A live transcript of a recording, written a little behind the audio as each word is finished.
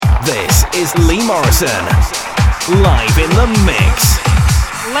This is Lee Morrison, live in the mix.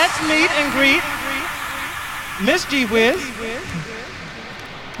 Let's meet and greet Miss G Wiz,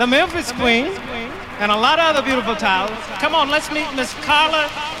 the Memphis Queen, and a lot of other beautiful towels. Come on, let's meet Miss Carla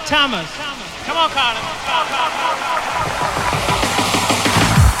Thomas. Come on, Carla.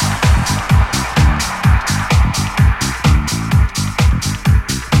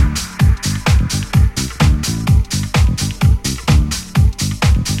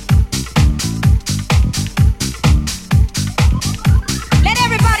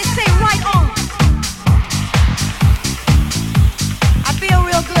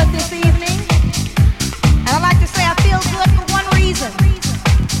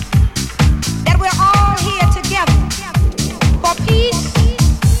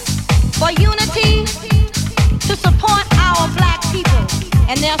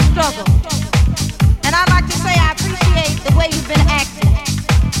 And their struggle. And I'd like to say I appreciate the way you've been acting.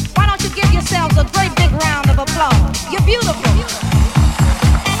 Why don't you give yourselves a great big round of applause? You're beautiful.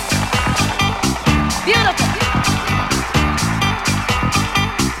 Beautiful.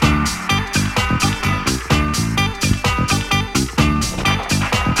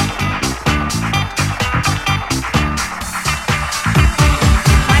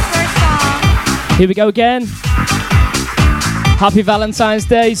 My first song. Here we go again. Happy Valentine's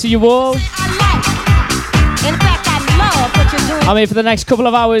Day to you all. I'm here for the next couple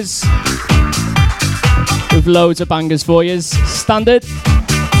of hours with loads of bangers for you. Standard.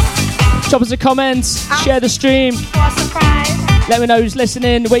 Drop us a comment, share the stream. Let me know who's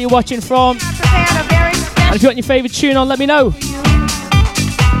listening, where you're watching from. And if you want your favourite tune on, let me know.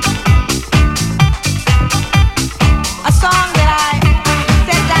 A song that I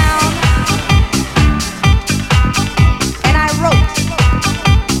set down and I wrote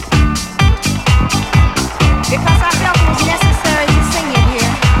because I felt it was necessary to sing it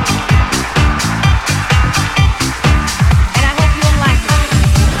here. And I hope you'll like it.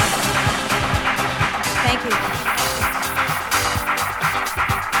 Thank you.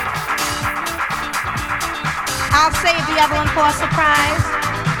 I'll save the other one for a surprise.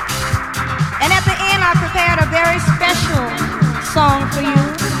 And at the end, I prepared a very special song for you.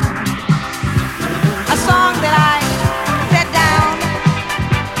 A song that I sat down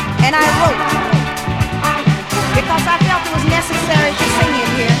and I wrote because I felt it was necessary to sing it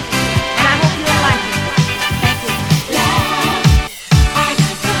here. And I hope you'll like it. Thank you.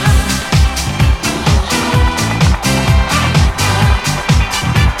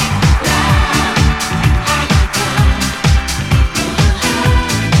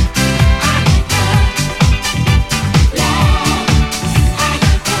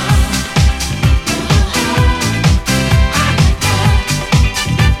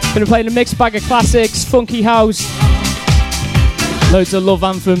 Been playing a mixed bag of classics, funky house, loads of love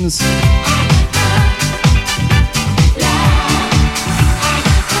anthems.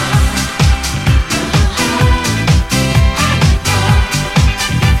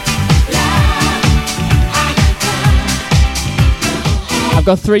 I've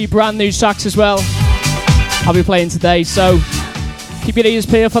got 3 brand new tracks as well I'll be playing today, so keep your ears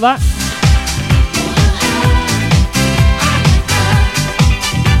peeled for that.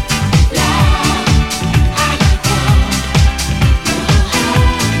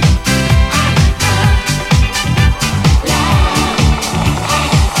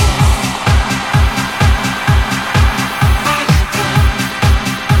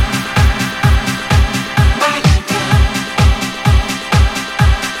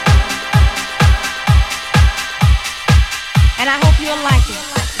 And I hope you'll like it.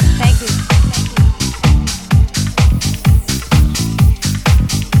 Thank you.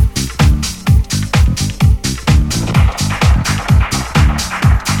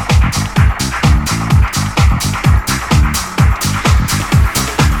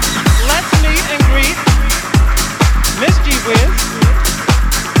 Let's meet and greet Miss G Wiz,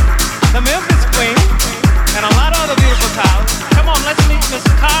 the Memphis Queen, and a lot of other beautiful towels. Come on, let's meet Miss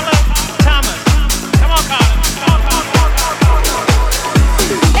Carla Thomas. Come on, Carla. Come on, come on, come on, come on.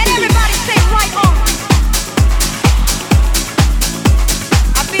 Let everybody say right on.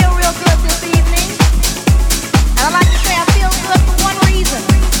 I feel real good this evening. And I'd like to say I feel good for one reason.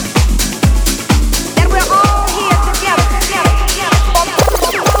 That we're all here together.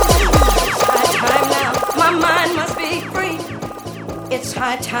 It's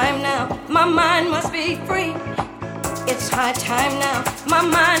high time now. My mind must be free. It's high time now. My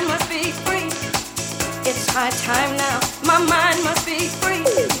mind must be free. It's high time now. My mind must be free.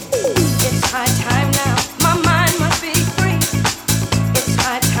 It's high time now. My mind must be free. It's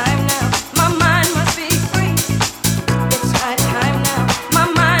high time now. My mind must be free. It's high time now. My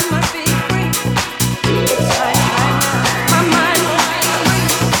mind must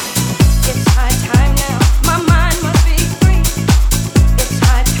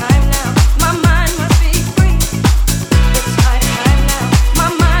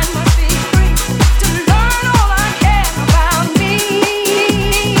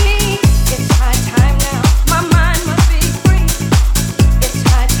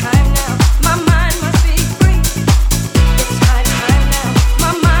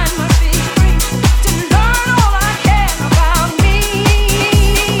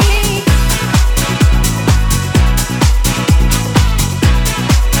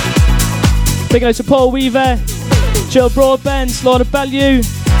Big hello to Paul Weaver, Jill Broadbent, Laura Bellew.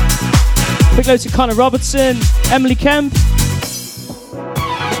 Big hello to Connor Robertson, Emily Kemp.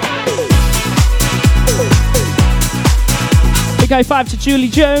 Big high five to Julie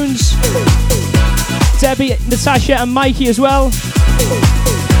Jones, Debbie, Natasha and Mikey as well.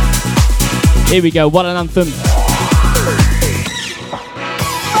 Here we go, what an anthem.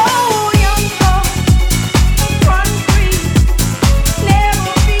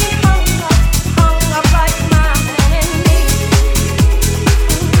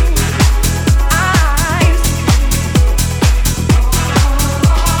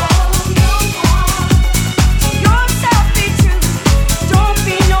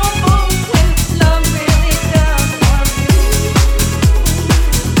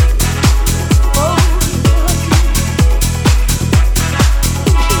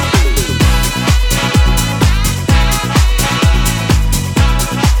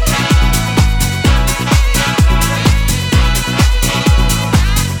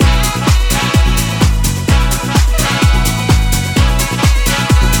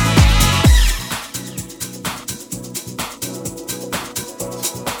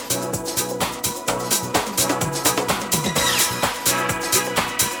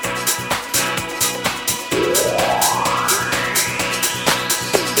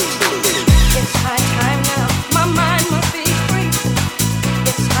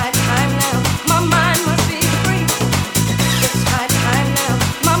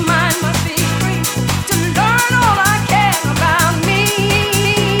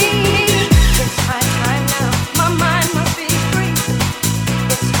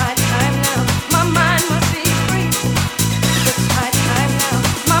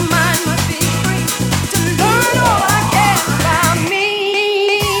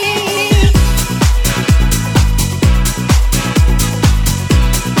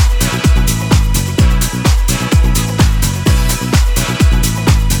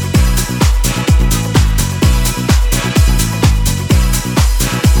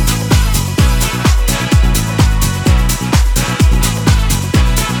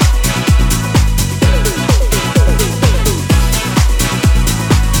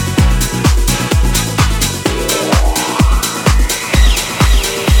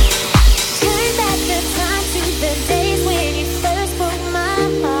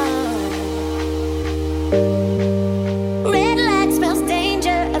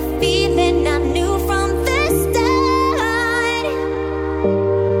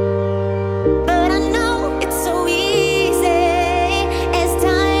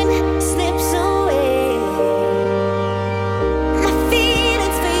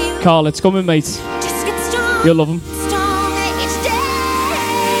 Carl, it's coming, mate. You'll love him.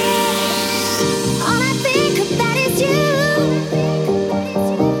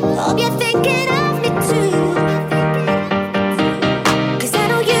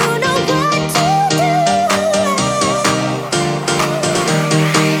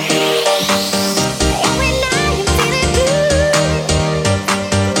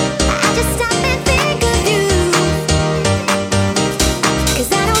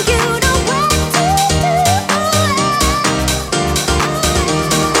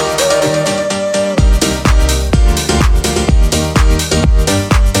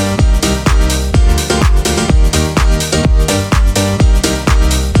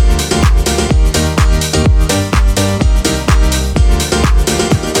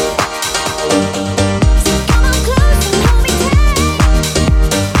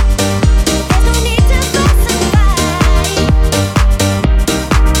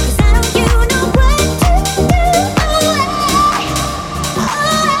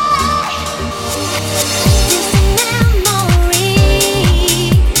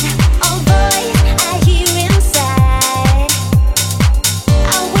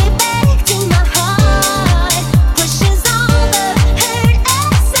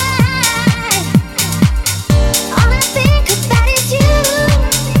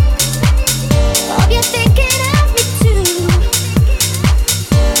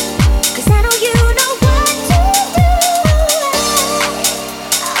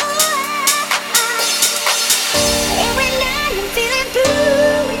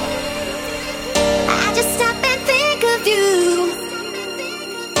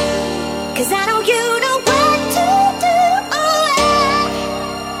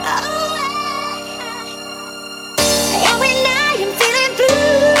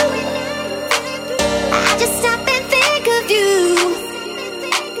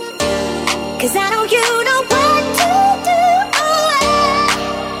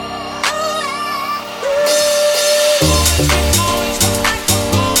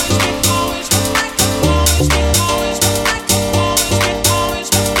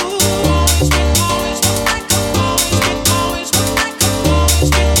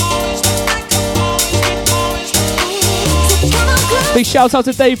 Big shout out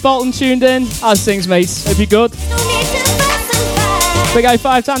to Dave Bolton tuned in. How's things, mate? Hope you're good. Big high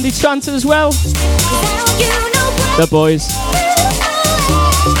five to Andy Tranter as well. The boys.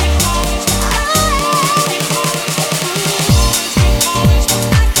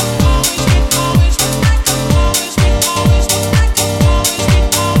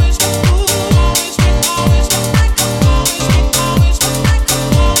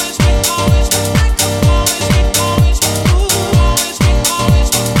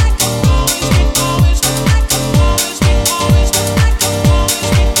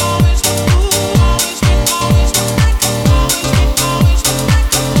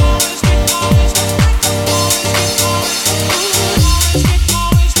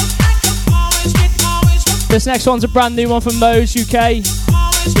 This next one's a brand new one from Moe's UK.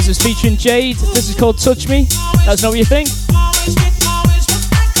 This is featuring Jade. This is called Touch Me. Let us know what you think.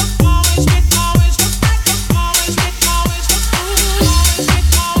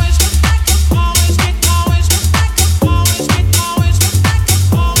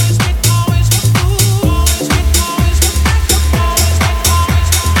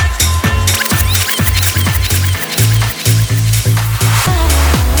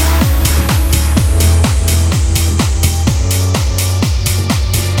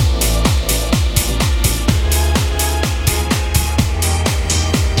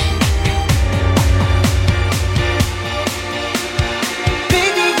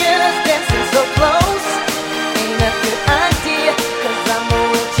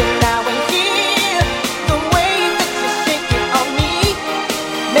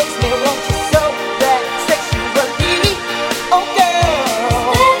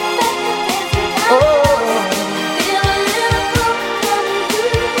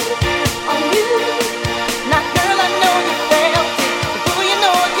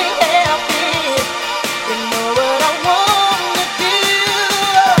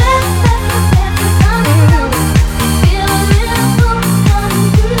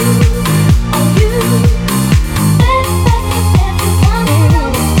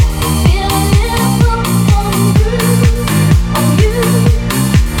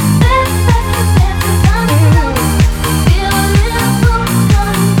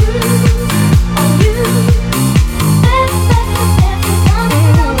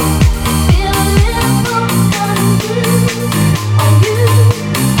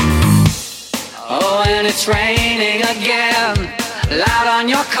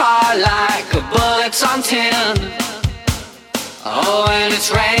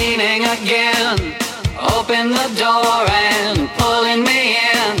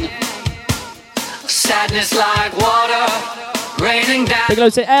 Hello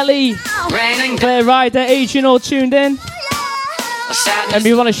to Ellie, Claire Ryder, Adrian, all tuned in. And if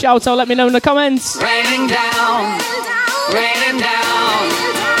you want to shout out, let me know in the comments. Raining down, raining down.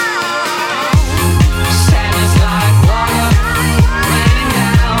 Sadness like water, raining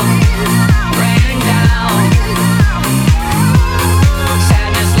down, raining down.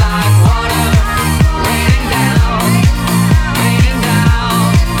 Sadness like water, raining down, raining down.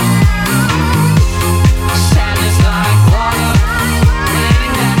 Sadness like water.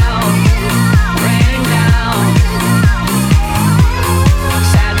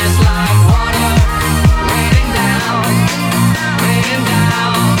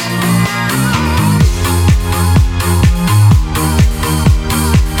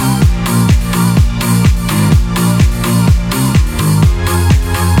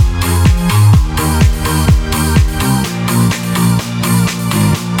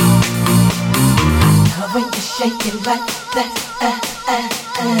 Shake it like that,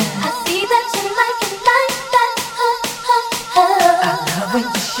 I see that you like it like that, I love when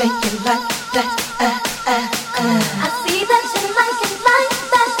you shake it like that, I see that you like it like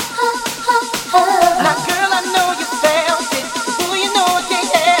that, now girl, I know you felt it, ooh, you know I can't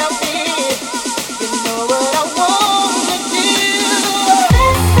help it, you know what I wanna do.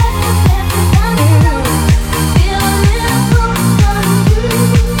 Feel a little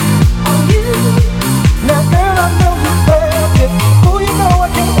on you. Now girl, I know you felt it. Ooh, you know I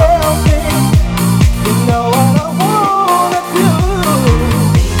can't help it. You know what I wanna do.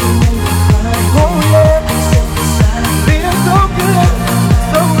 Oh yeah, feels so good,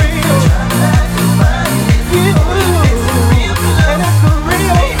 so real. You, and it's for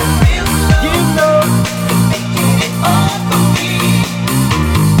real. You know, making it all for me.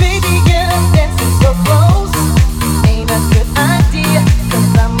 Baby, girl, dancing so close ain't a good idea,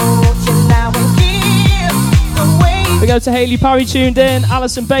 'cause I'm watching now and here. We go to Hayley Parry tuned in,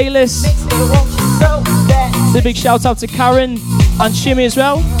 Alison Bayliss. The big shout out to Karen and Shimmy as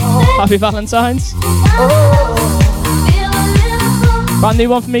well. Happy Valentine's. Feel a little Brand new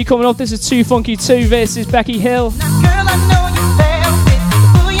one for me coming up. This is Too Funky 2 versus Becky Hill. Girl, I know you felt it.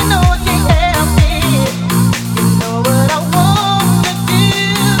 Oh, you know I can't help it. You know what I wanna do.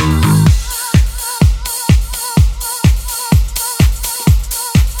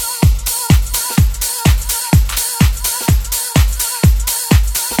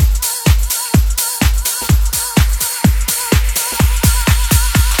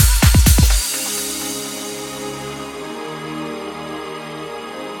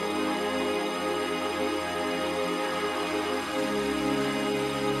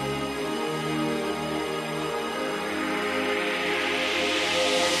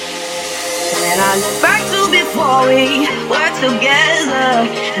 Back to before we were together.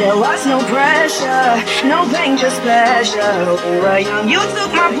 There was no pressure, no pain, just pleasure. We were young, you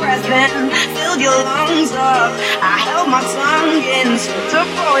took my breath and filled your lungs up. I held my tongue in, took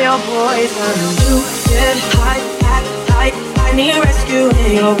all your poison. You get I need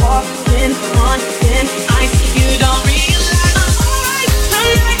rescuing. You're walking on thin ice. You don't realize I'm alright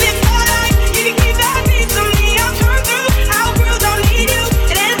tonight before night. You can keep that piece of me. I'll turn through. I'll prove don't need you.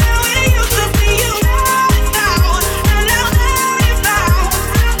 It ain't how it used to be. You know.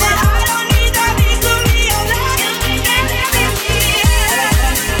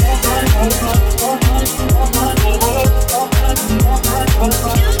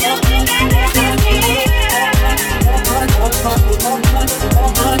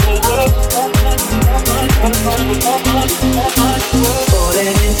 Falling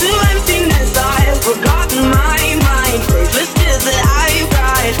into emptiness, I've forgotten my mind. Faithless tears that I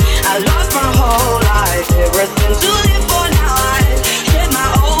cried. I lost my whole life. Everything to live for now. I shed my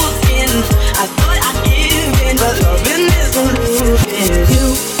old skin. I thought I'd give in, but loving is illusion. You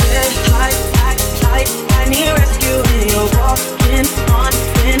said I need rescuing. You're walking on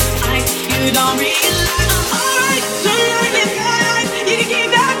thin ice. You don't realize I'm alright tonight before night. You can keep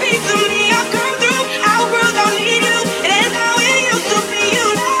that piece of me. I'll come through. I'll prove don't need you. It ain't how it used to be. You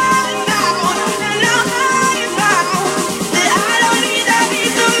know now. And now I found that I don't need that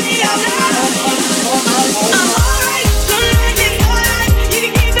piece of me. I'm alright tonight before night. You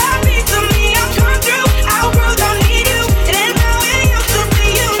can keep that piece of me. I'll come through. I'll prove don't need you. It ain't how it used to be.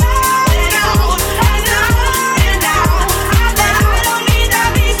 You know now. And now that I don't need that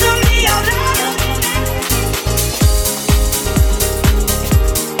piece of me. I'm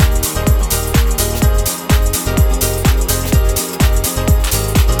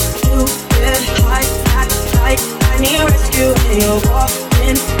you get I need rescue. You're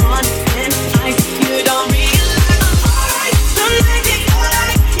walking on thin ice. You don't realize I'm alright tonight before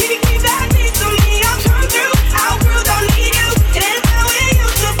night. You can keep that piece of me. I'll turn through. I'll prove don't need you. It ain't how it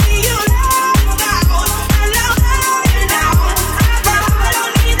used to be. You know now. And now that I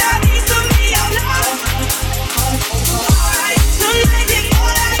don't need that piece of me. I'm alright tonight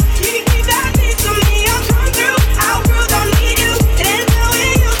before night. You can keep that piece of me. I'll turn through. I'll prove don't need you. It ain't how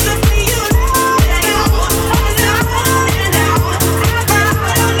it used to be. You know now. And now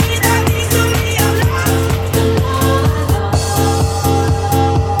I don't need that piece of me. I'm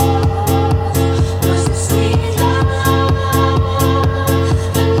was a sweet love.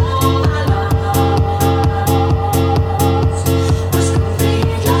 The love I lost was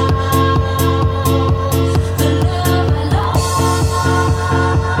complete love. The love I lost,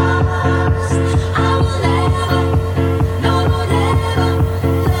 I will never, no, no, never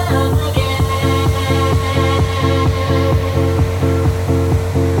love again.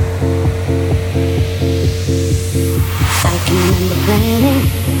 I can remember planning,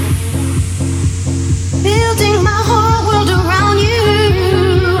 building my whole world around you,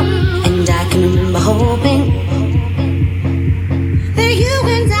 and I can remember hoping that you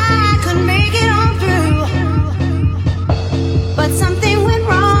and I could make it on through. But something went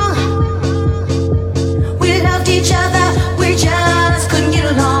wrong. We loved each other, we just couldn't get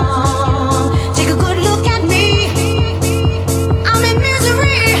along. Take a good look at me. I'm in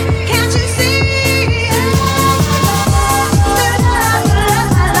misery, can't you see? The love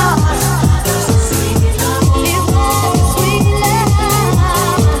I lost was a sweet love. It was a sweet love.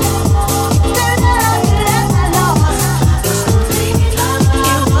 The love I lost was complete love.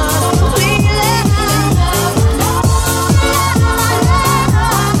 It was complete love.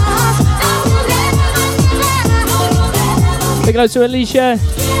 Big hello to Alicia.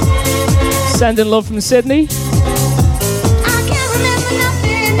 Sending love from Sydney. I can't remember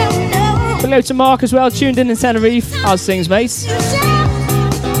nothing, no, no. Big hello to Mark as well, tuned in Tenerife. How's things, mate?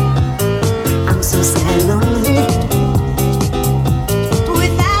 I'm so sad and lonely.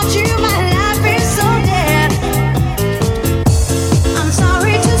 Without you, my life is so dead. I'm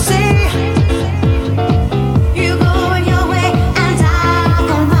sorry to say, you go your way and I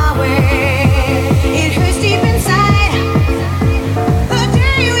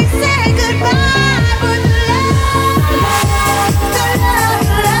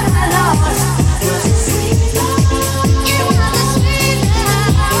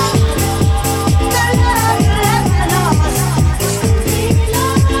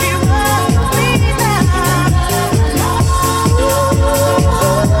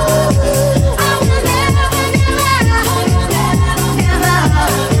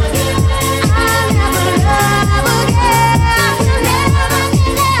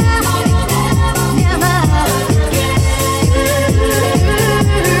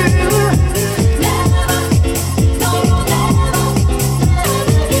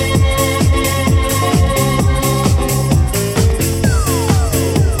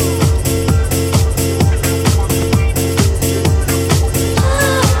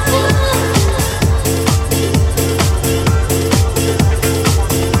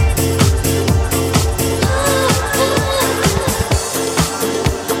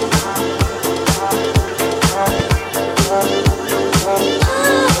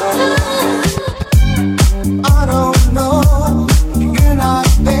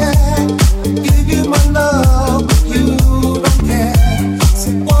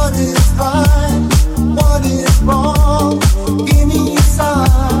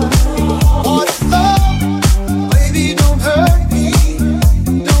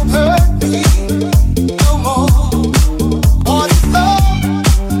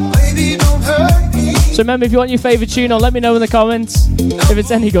So remember, if you want your favourite tune on, let me know in the comments. If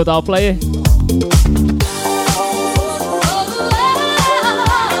it's any good, I'll play it.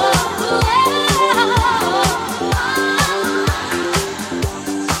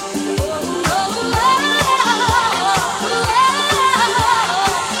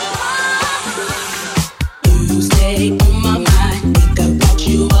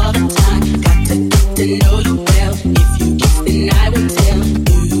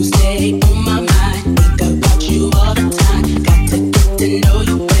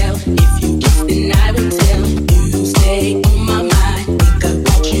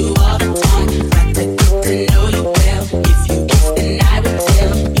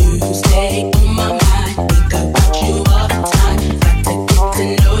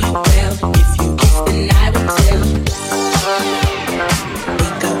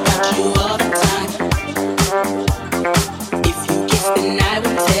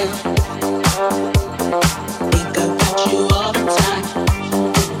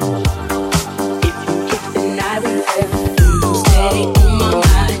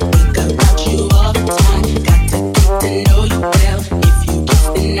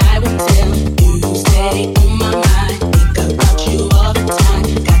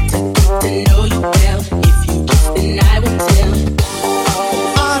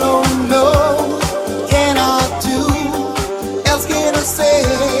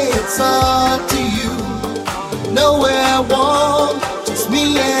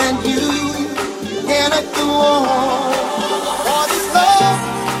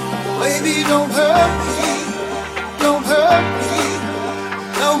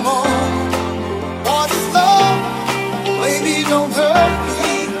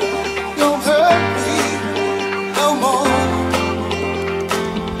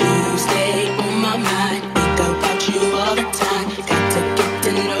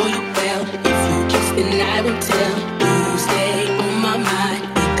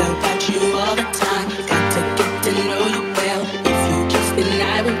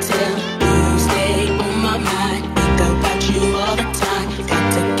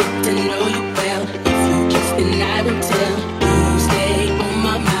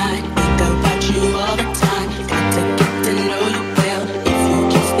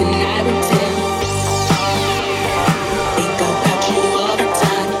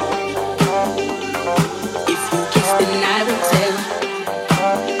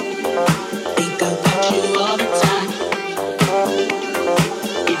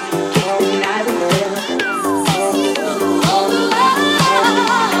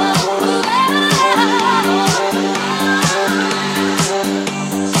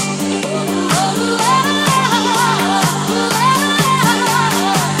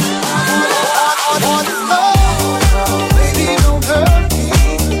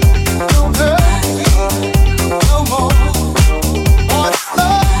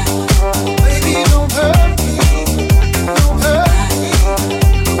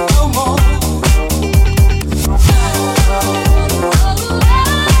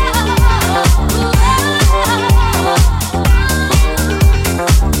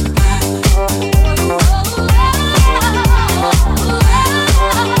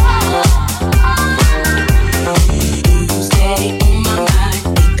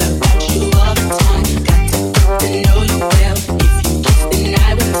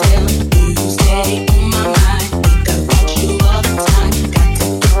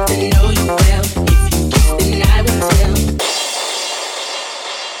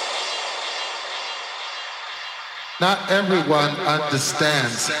 Not everyone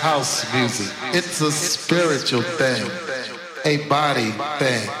understands house music. It's a spiritual thing, a body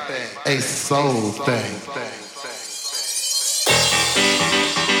thing, a soul thing.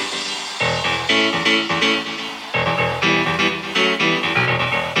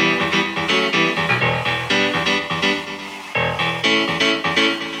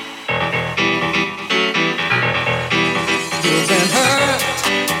 You've been hurt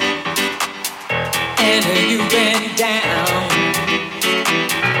and you've been down.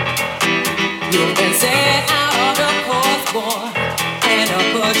 You've been set out of the course, boy, and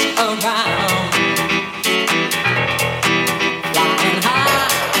pushed around. Flying high,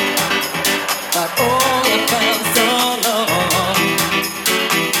 but oh, you felt so low.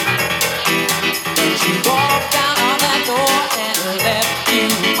 When she walked out of that door and left you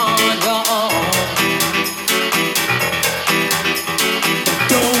on your own.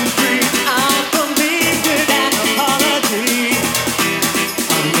 Don't breathe out for me with an apology.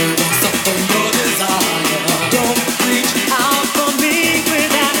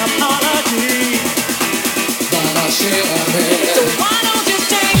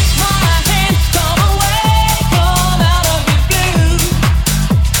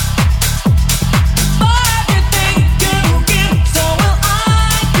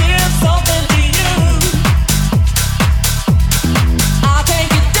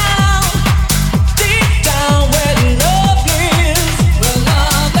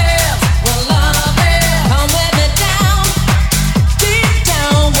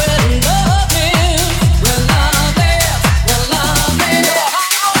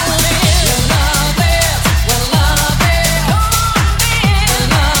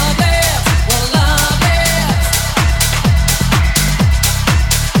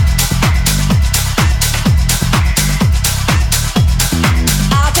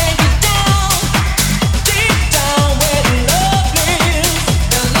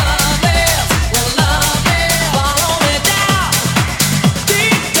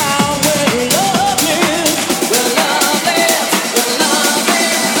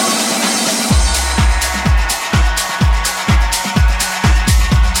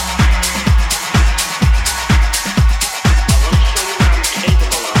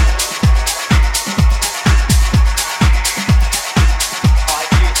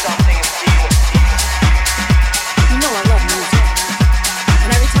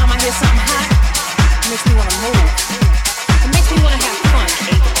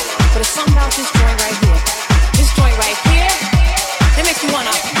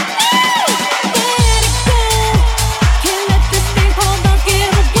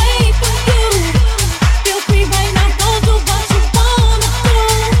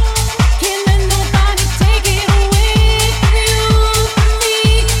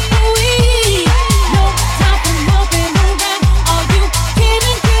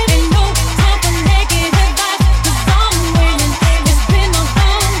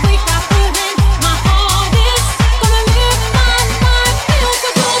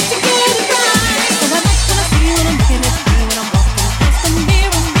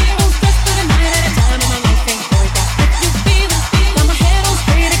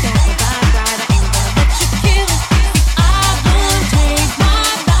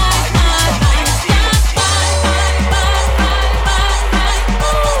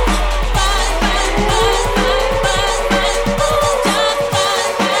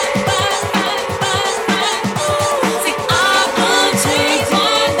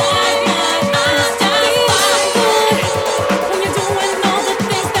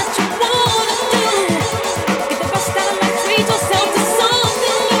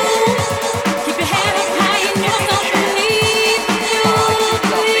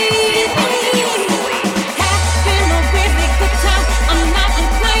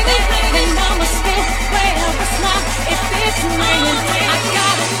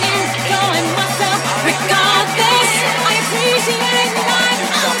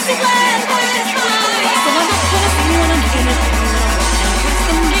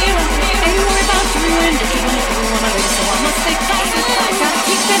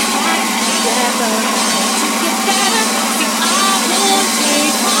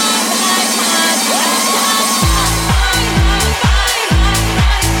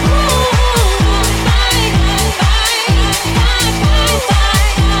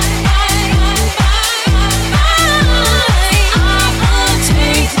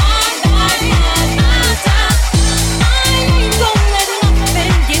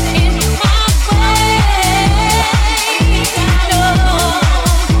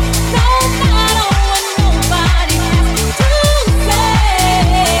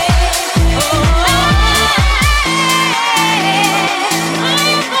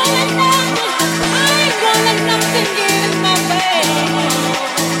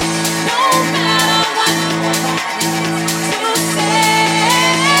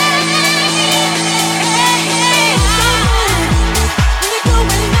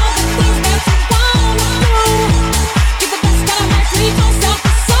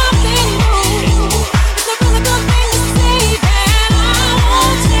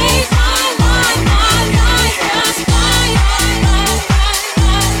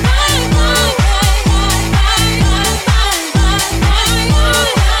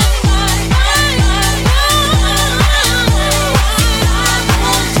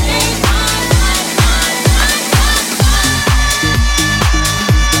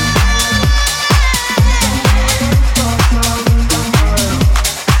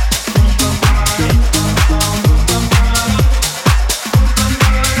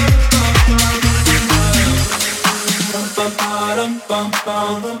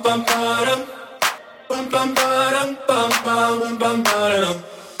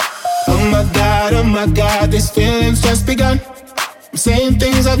 Oh my God, these feelings just begun. I'm saying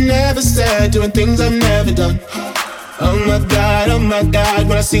things I've never said, doing things I've never done. Oh my God,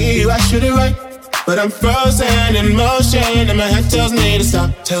 when I see you I shoot it right. But I'm frozen in motion and my head tells me to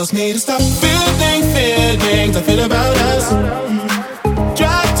stop. Feeling feelings I feel about us.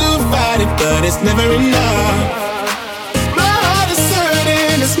 Try to fight it but it's never enough. My heart is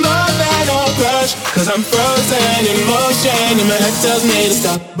hurting, it's more than a crush. Cause I'm frozen in motion and my head tells me to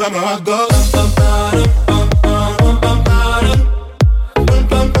stop. But my heart goes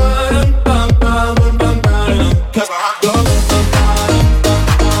cause my heart goes.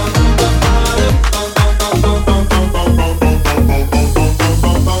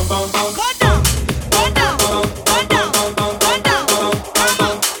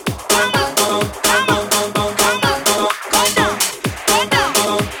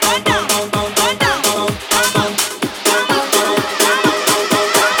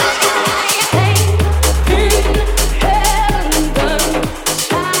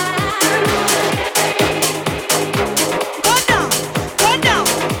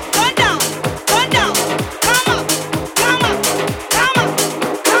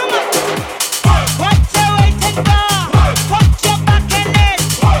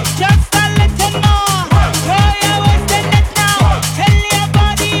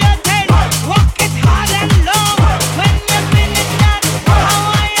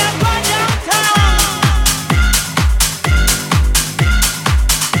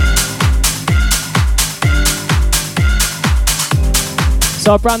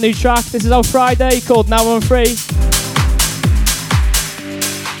 So a brand new track, this is out Friday, called Now I'm Free.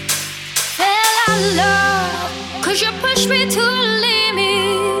 Fell out of love, cause you pushed me to the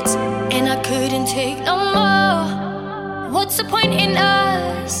limits, and I couldn't take no more. What's the point in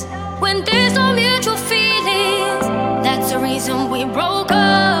us, when there's no mutual feelings? That's the reason we broke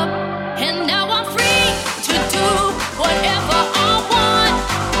up, and now I'm free to do whatever I want.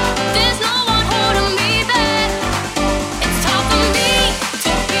 There's no one holding me back. It's time for me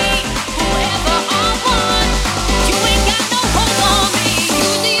to be whoever I want. You ain't got no hold on me. You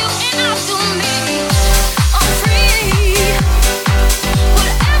do you and I do me. I'm free,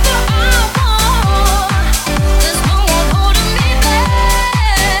 whatever I want. There's no one holding me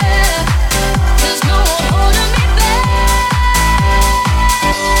back. There's no one holding me back.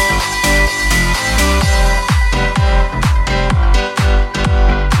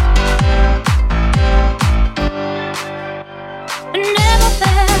 I never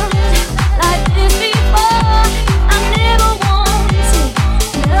felt like this before. I never wanted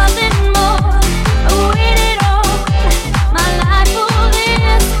nothing more. I waited all my life for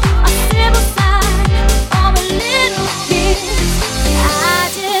this. I step aside for a little bit. I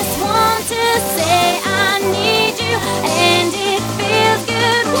just want to say I need you, and it feels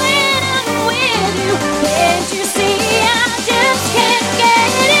good when I'm with you. Can't you see I just can't get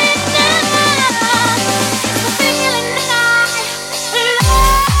enough? The feeling that I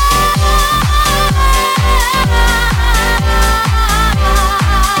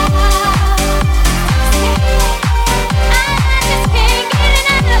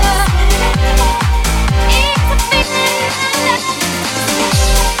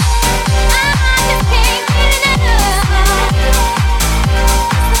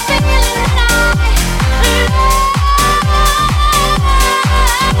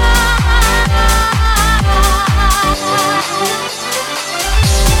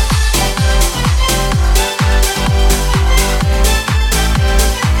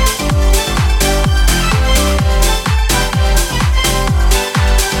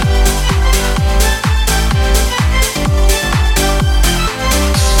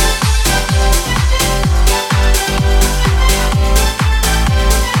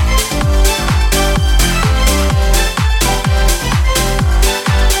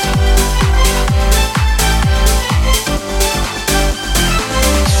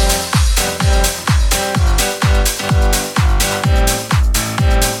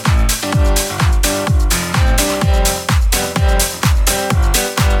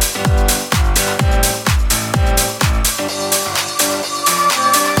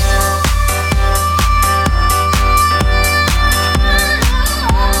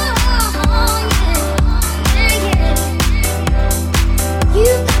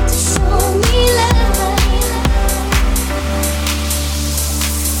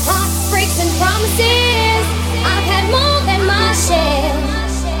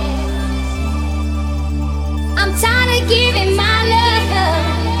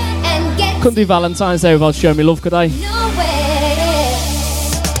Couldn't do Valentine's Day without showing me love, could I? no way.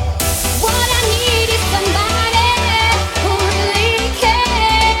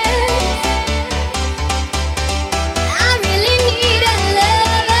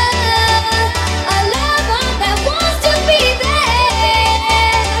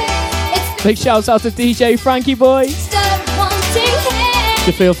 Big shout out to DJ Frankie Boy.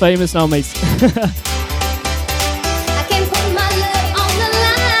 You feel famous now, mate.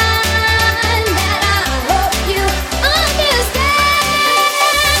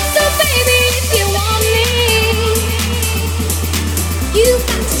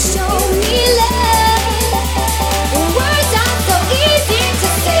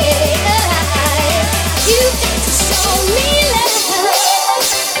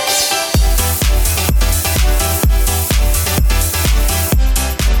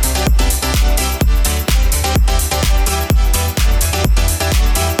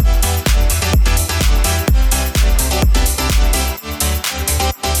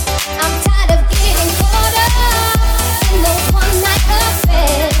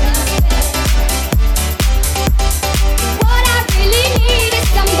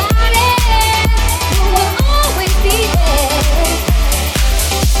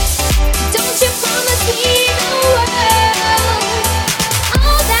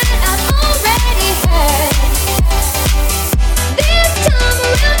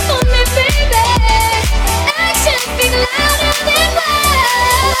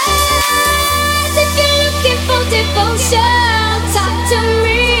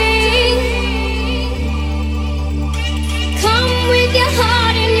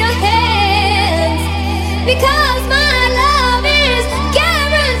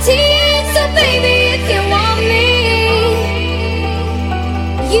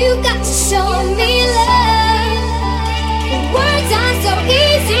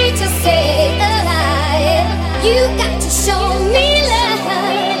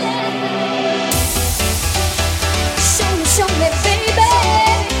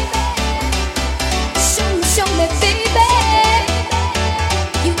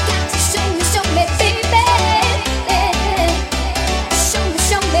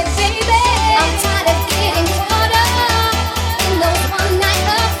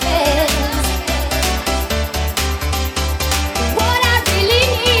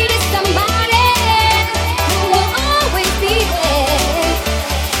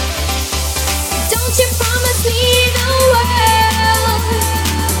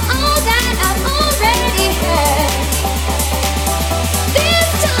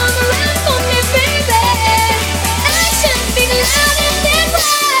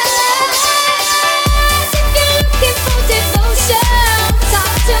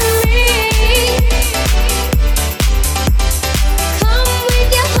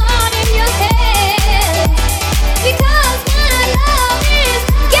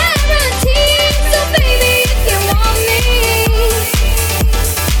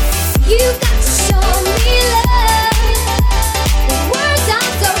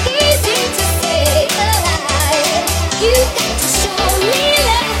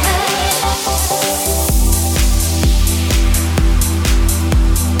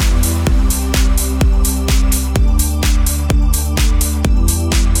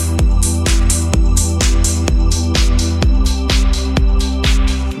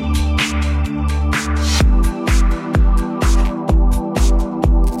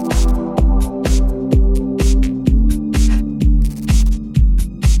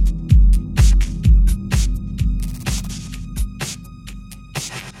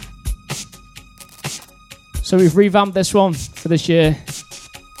 So we've revamped this one for this year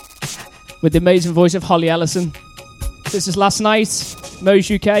with the amazing voice of Holly Ellison. This is Last Night, Moe's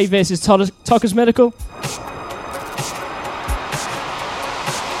UK versus Tocca's Miracle.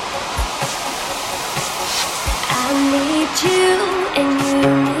 I need you and you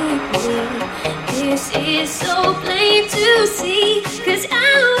need me. This is so plain to see, 'cause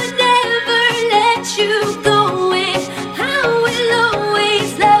I would never let you go, and I will always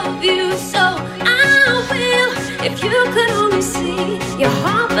love you so. If you could only see, your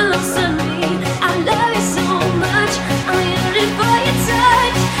heart belongs to me. I love you so much, I'm yearning for your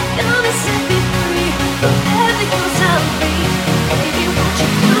touch. Come and set me free from every close I'll be. Baby, won't you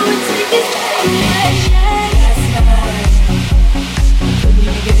come and take this day? Last night, couldn't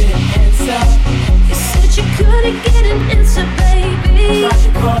you get an answer? You said you couldn't get an answer, baby. I tried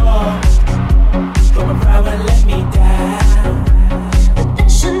to call, but my pride wouldn't let me down. But that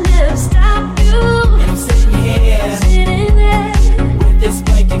should never stop you. I'm sitting here, with this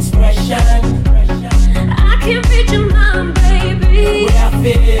blank expression. I can't read your mind, baby. The way I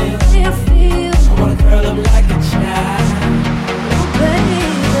feel, I wanna curl up like a child. Oh, baby.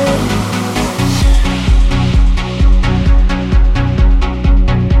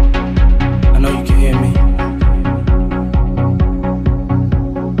 I know you can hear me.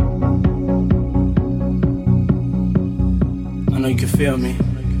 I know you can feel me.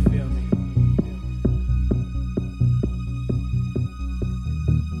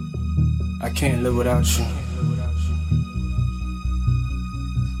 can't live without you.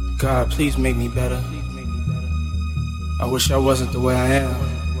 God, please make me better. I wish I wasn't the way I am.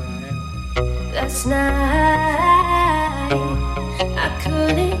 Last night I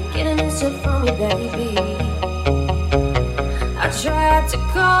couldn't get an answer from you, baby. I tried to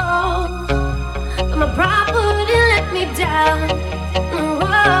call, but my pride wouldn't let me down.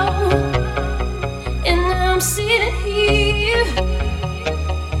 Whoa. And now I'm sitting here,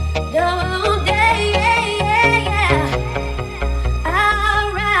 all day,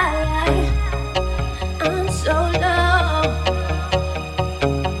 alright. I'm so low.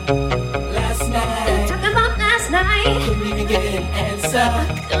 Last night, talking about last night, couldn't even get an answer.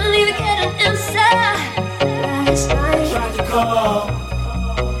 Couldn't even get an answer. Last night, tried to call,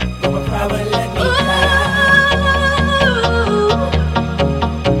 but my pride wouldn't let me down.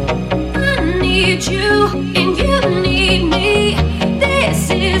 You and you need me. This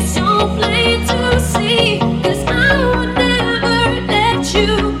is so plain to see. 'Cause I would never let you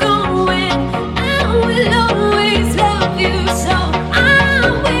go, and I will always love you. So I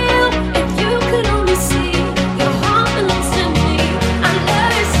will, if you could only see your heart belongs to me. I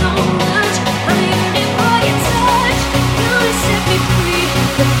love you so much. I'm yearning for your touch. Gonna set me free.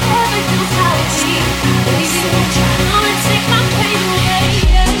 The heaven knows how to be. Baby, won't you come and take my pain away?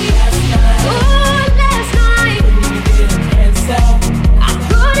 I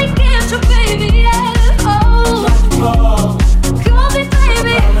couldn't get you, baby. Yeah. Oh, call me,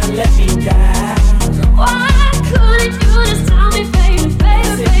 baby. Let me down. Why couldn't you just tell me, baby,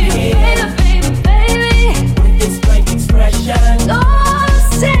 baby, baby, baby, baby? With this blank expression, oh,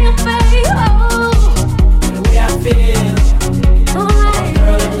 say it, baby. Oh, the way I feel. Alright.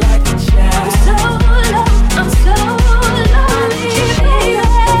 Girl, I'm like a child. I'm so lonely, baby.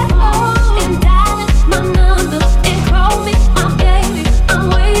 Oh, and dial my number and call me. I'm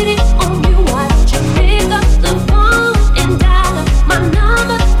waiting on you. Why don't you pick up the phone and dial my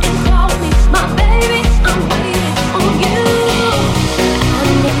number and call me, my baby? I'm waiting on you. I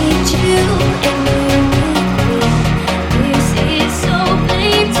need you and you need me. This is so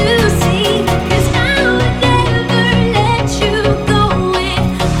plain to see. 'Cause I would never let you go, and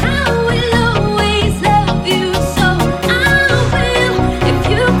I will always love you. So I will, if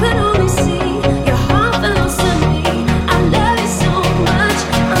you could only see your heart belongs to me. I love you so much.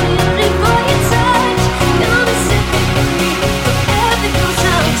 I'm yearning for your touch. Gonna set me free. Forever goes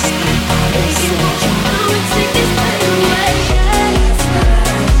out to you. Baby, won't you come and take this pain away?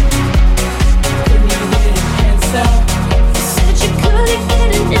 Couldn't even get an answer. You said you couldn't get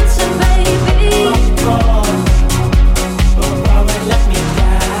an answer, baby. Call, but my pride wouldn't let me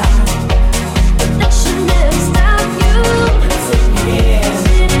down. But that should never stop you. I'm sitting here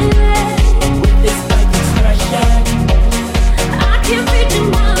Sitting there, with this blank expression. I can't read your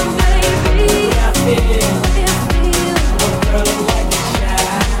mind, baby. I feel. Way I feel, Girl, I'm like a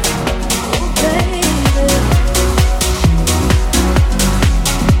child. baby.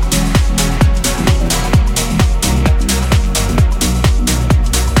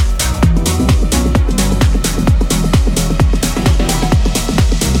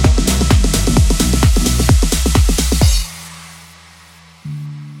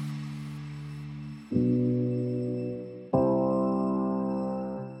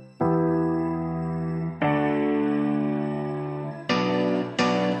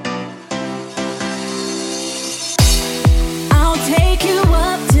 I'll take you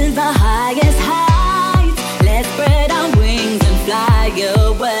up to the highest heights. Let's spread our wings and fly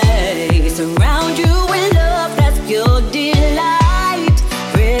away. Surround you with love that's pure delight.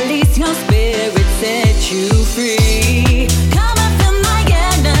 Release your spirit, set you free. Come and feel my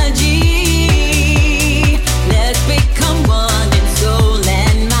energy. Let's become one in soul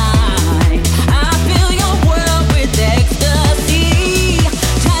and mind. I fill your world with ecstasy.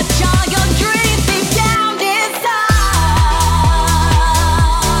 Touch all your dreams deep down inside.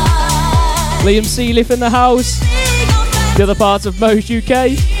 Liam Sealiff in the house. The other part of Mo's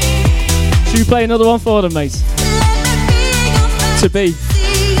UK. Should we play another one for them, mate? To be.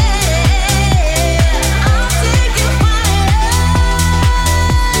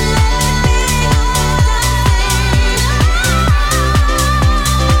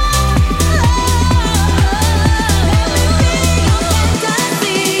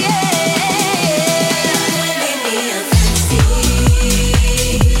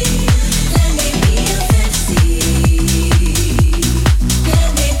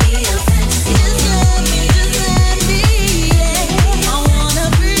 I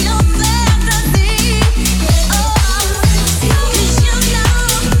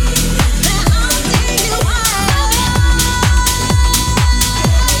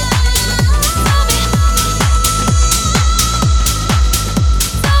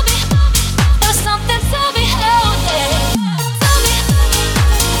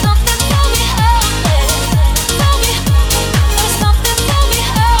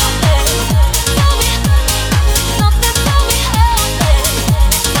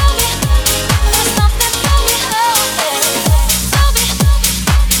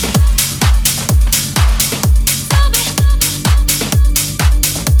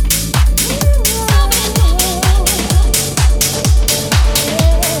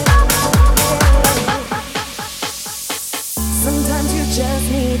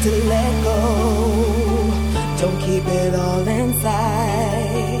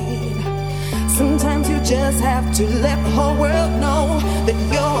to let the whole world know that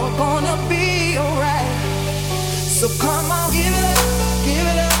you're gonna be alright. So come on, give it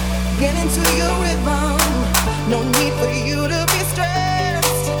up, get into your rhythm. No need for you to be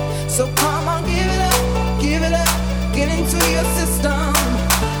stressed. So come on, give it up, get into your system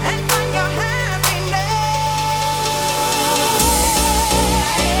and find your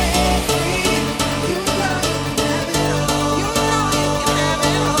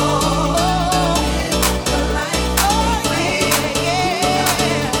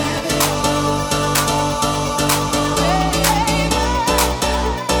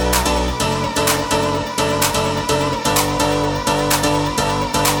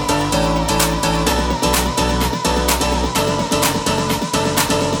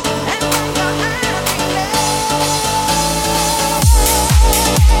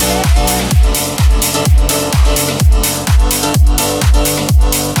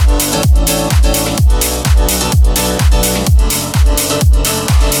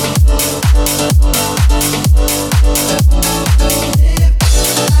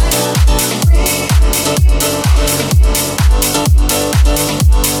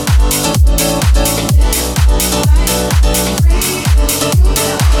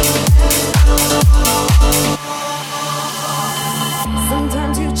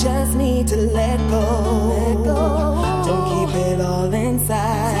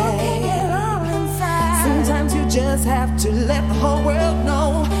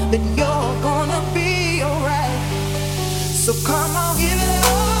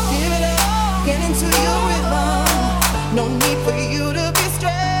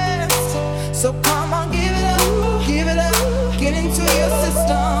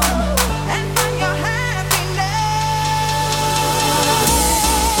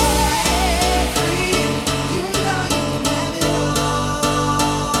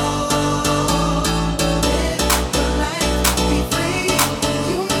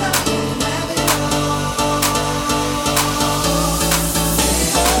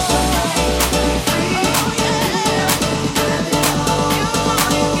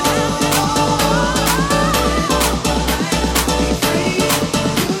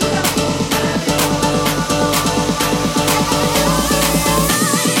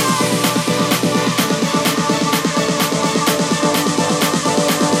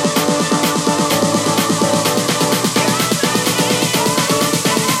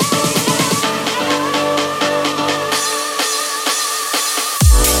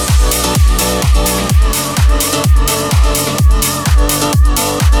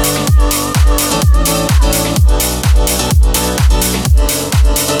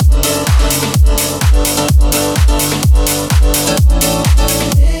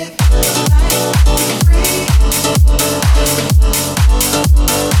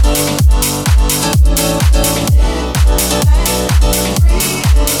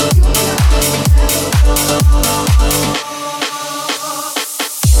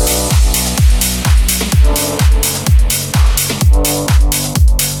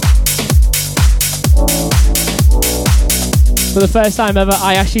For the first time ever,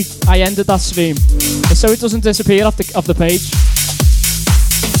 I ended that stream so it doesn't disappear off the page.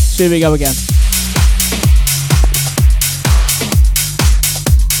 So here we go again.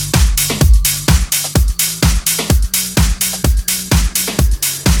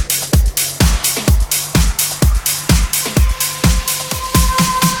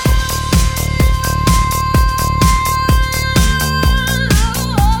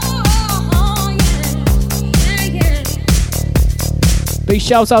 Big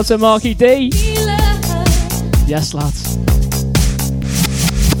shout out to Marky D. Yes, lads.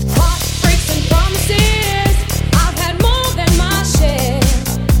 Heartbreaks and promises, I've had more than my share.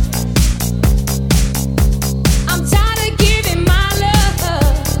 I'm tired of giving my love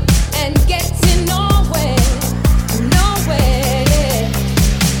and getting nowhere.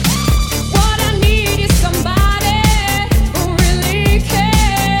 What I need is somebody who really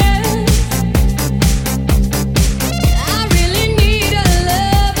cares. I really need a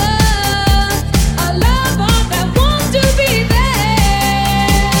lover that wants to be there.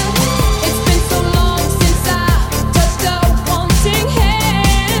 It's been so long since I touched a wanting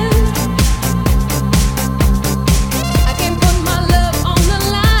hand. I can put my love on the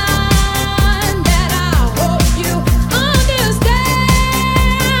line, that I hope you understand.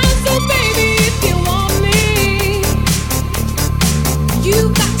 So baby, if you want me, you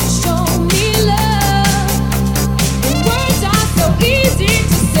got to show me love. Words are so easy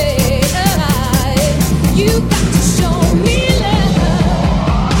to say. You got to show me love.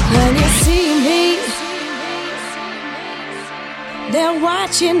 When you see me, they're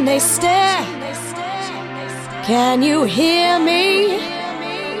watching, they stare. Can you hear me?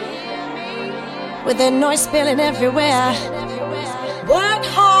 With the noise spilling everywhere. Work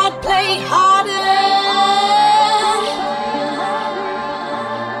hard, play harder.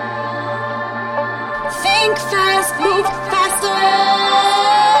 Think fast, move faster.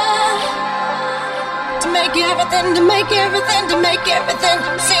 To make everything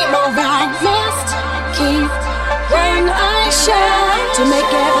seem alright. Must keep one eye shut. To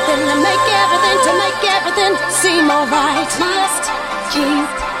make everything seem alright. Must keep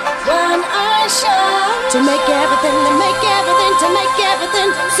one eye shut. To make everything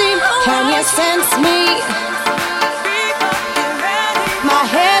seem alright. Can you sense me? My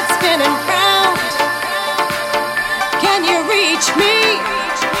head's spinning round. Can you reach me?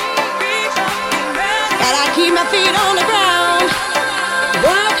 Gotta keep my feet on the ground.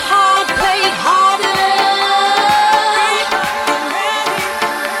 Work hard, play harder.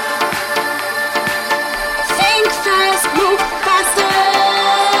 Think fast, move faster.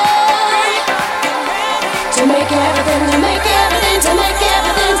 To make everything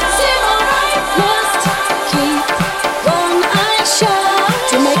seem alright. Must keep one eye shut.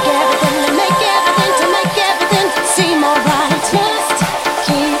 To make everything seem alright. Must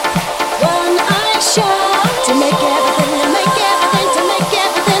keep one eye shut. To make everything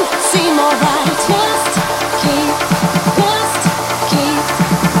seem alright. Must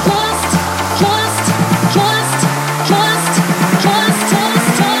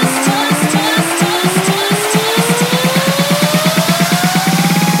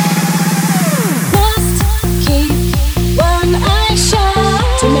keep one eye shut.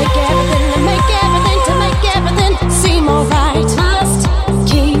 To make everything seem alright. Must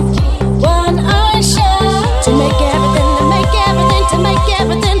keep one eye shut. To make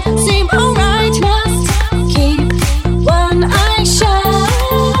everything seem alright. Must keep one eye shut.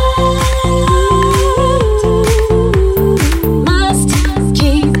 Must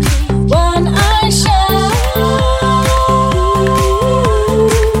keep one eye shut.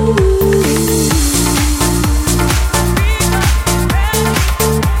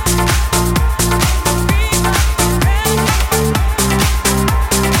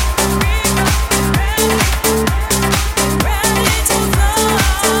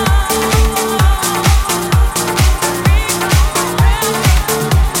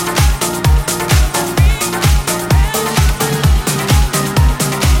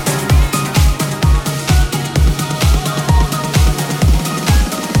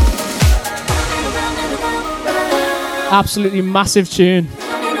 Absolutely massive tune.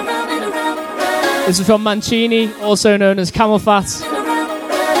 This is from Mancini, also known as Camel Fat.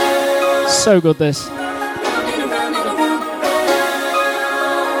 So good, this.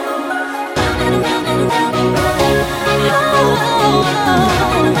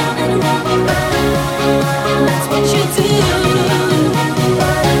 That's what you do.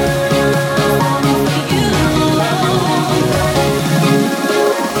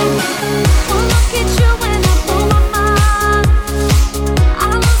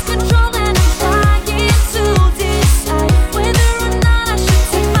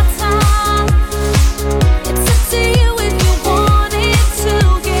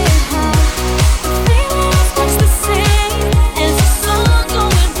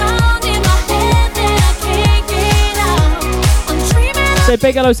 So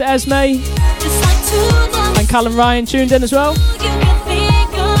big hello to Esme and Callum Ryan tuned in as well.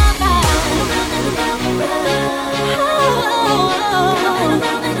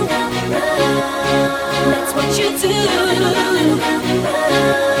 That's what you do.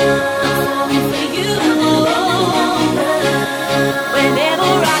 I'm falling for you.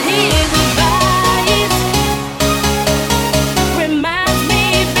 Whenever I hear goodbyes, reminds me,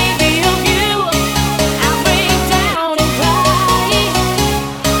 baby, of you. I break down and cry.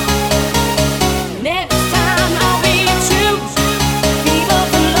 Next time I'll be true.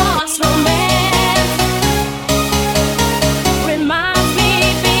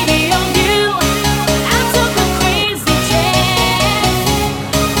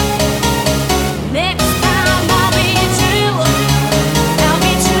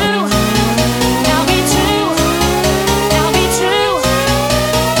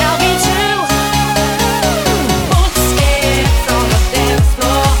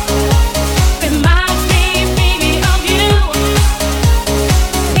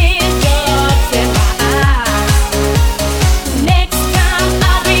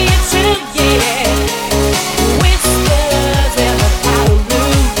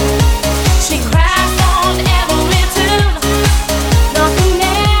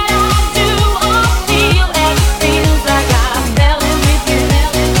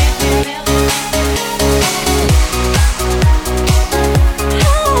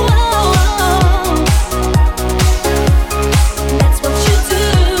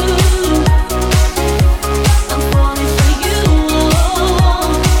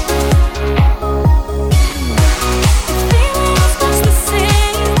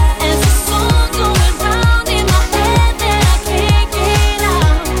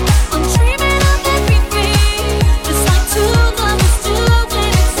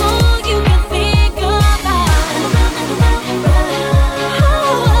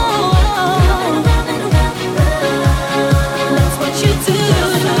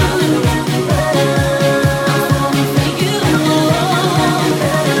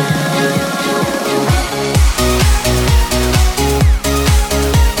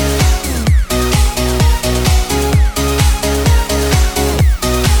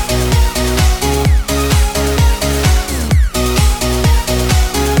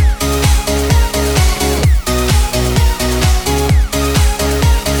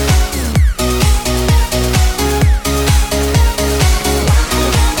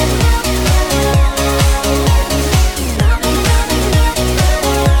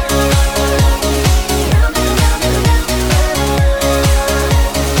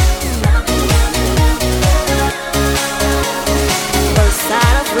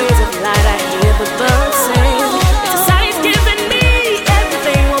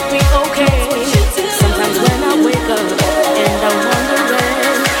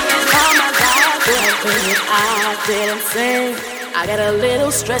 I didn't sing. I get a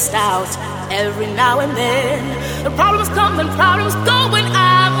little stressed out every now and then. The problems come and problems go when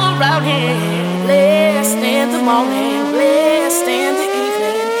I'm around here. Blessed in the morning, blessed in the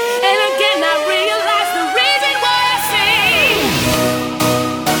evening. And again I realize the reason why I sing.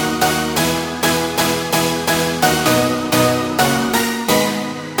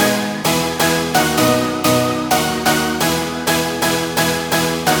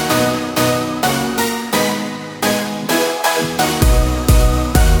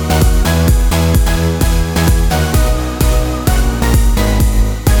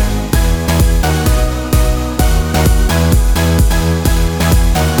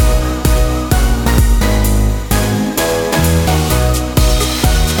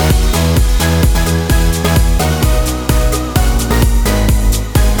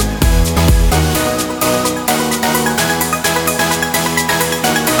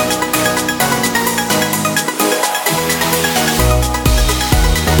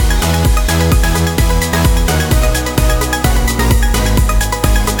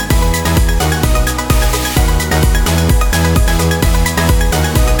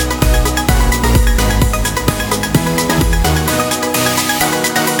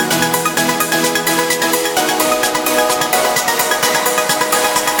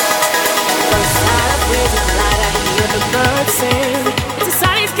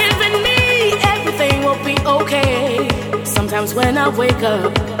 When I wake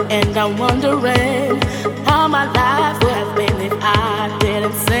up and I'm wondering how my life would have been if I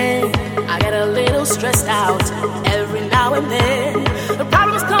didn't sing. I get a little stressed out every now and then. The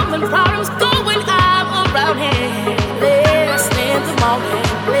problems come and problems go when I'm around here. Blessed in the morning,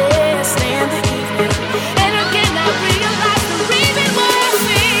 blessed in the evening. And again I realize the reason why I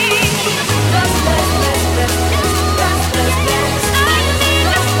sing. Bless, bless, bless, bless, bless, bless, bless. I mean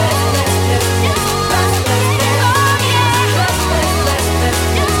bless, bless, bless, bless, bless, bless, bless. Oh yeah. Bless, bless, bless, bless,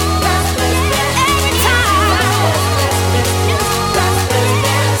 bless, bless, bless. Every time. Bless, bless, bless, bless, bless, bless,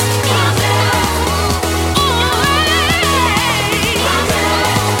 bless. I'm blessed. Oh, hey. I'm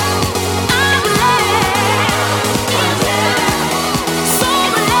blessed. I'm blessed. I'm blessed. So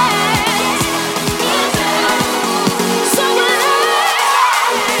blessed. I'm blessed. So blessed.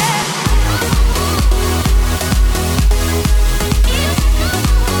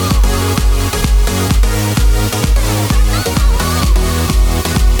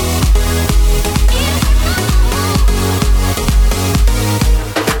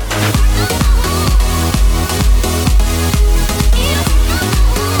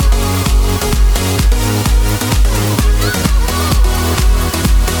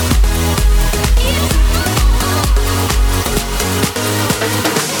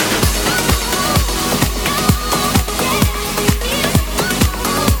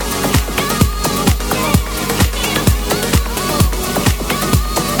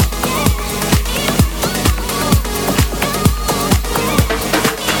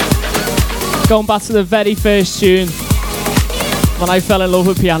 Going back to the very first tune when I fell in love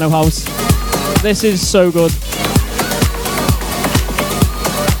with Piano House. This is so good.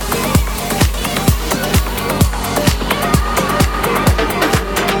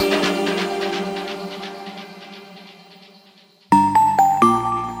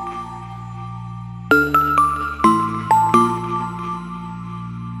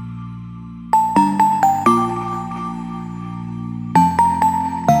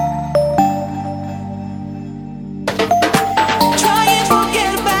 Try and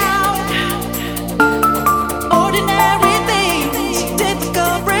forget about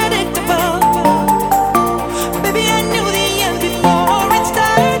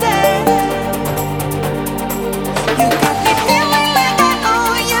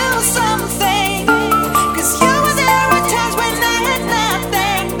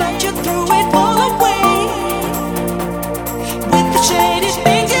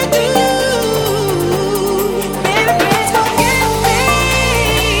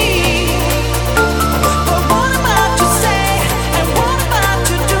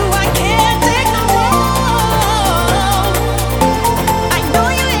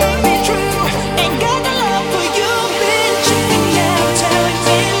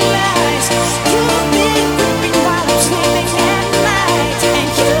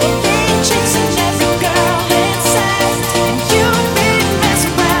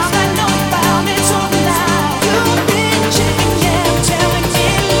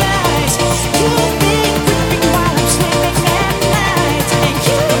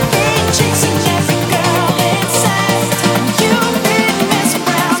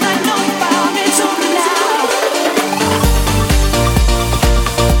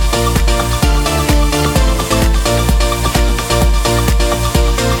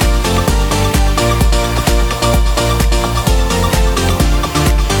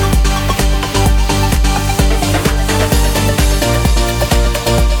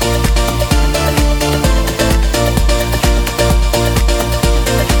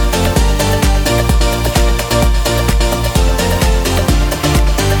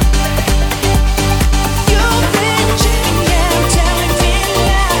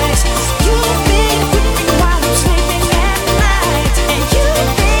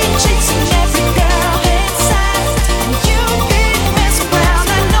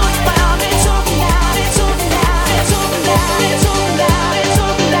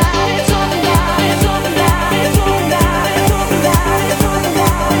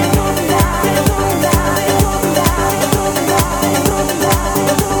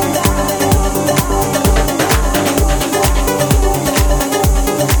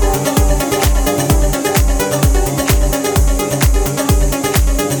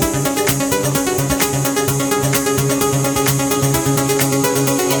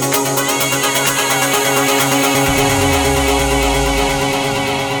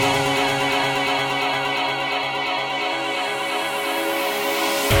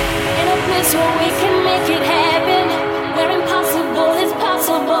so we can make it happen. Where impossible is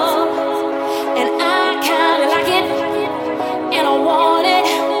possible. And I kinda like it, and I want it.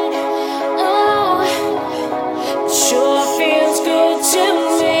 Oh, it sure feels good to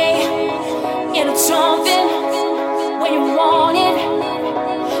me. And it's something when you want it.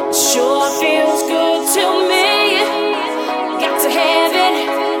 It sure feels good to me. Got to have it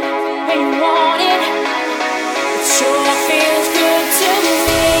when you want it. It sure feels good to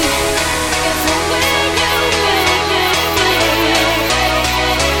me. It's the way you make me feel.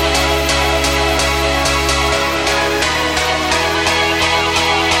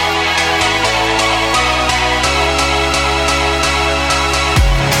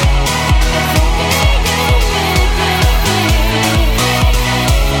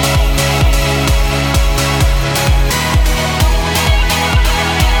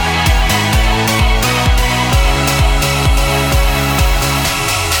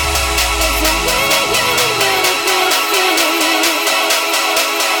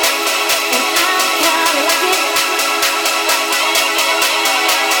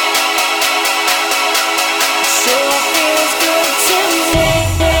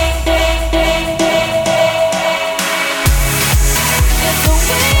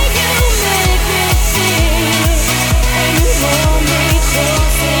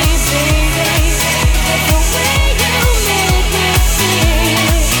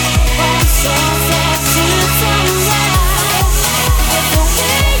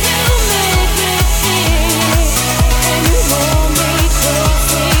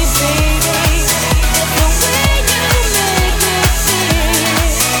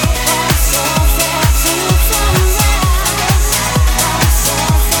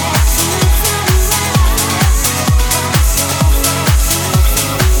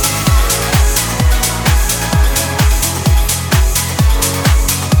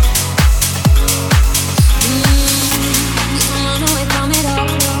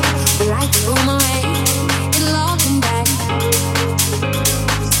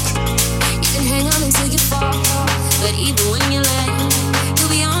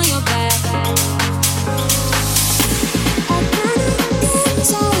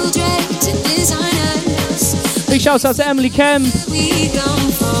 Big shouts out to Emily Kemp.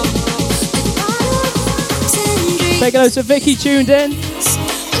 Big hello to Vicky tuned in.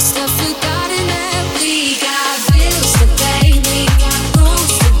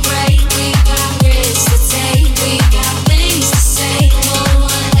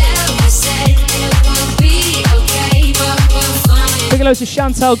 Big hello to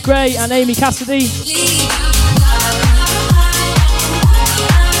Chantel Gray and Amy Cassidy.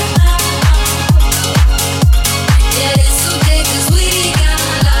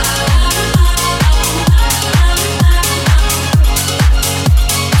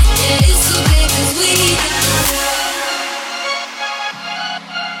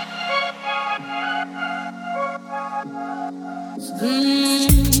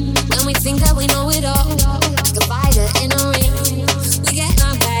 When we think that we know it all, like a fighter in a ring, we get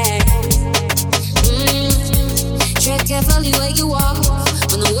knocked back. Tread carefully where you walk.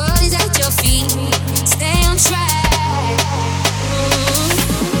 When the world is at your feet, stay on track.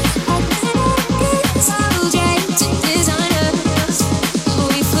 Subject to designers,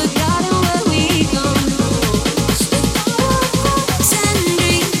 we've forgotten where we come from. Hopes and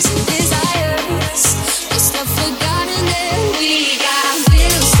dreams and desires, we're still forgotten that we got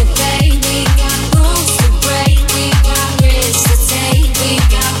bills to pay, we got rules to break, we got risks to take, we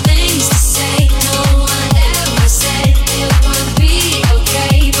got things to say. No one ever said it would be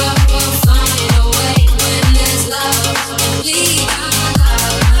okay, but we'll find a way when there's love. We got love.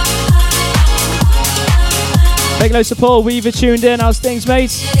 Big hello to Paul Weaver tuned in. How's things,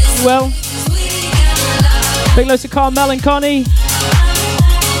 mate? You well? Big hello to Carmel and Connie.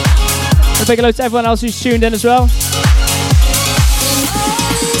 And big hello to everyone else who's tuned in as well.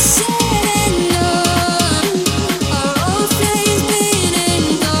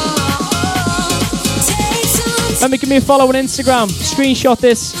 Remember, give me a follow on Instagram. Screenshot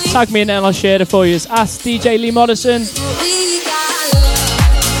this, tag me in it, and I'll share it for you. Ask DJ Lee Modison.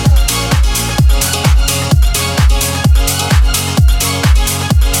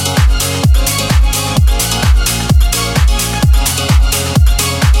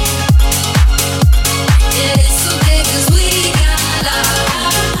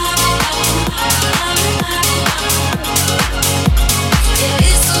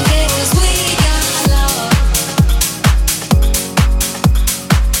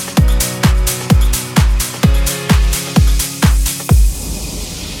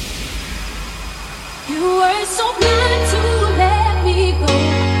 You were so kind to let me go.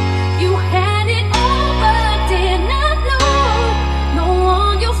 You had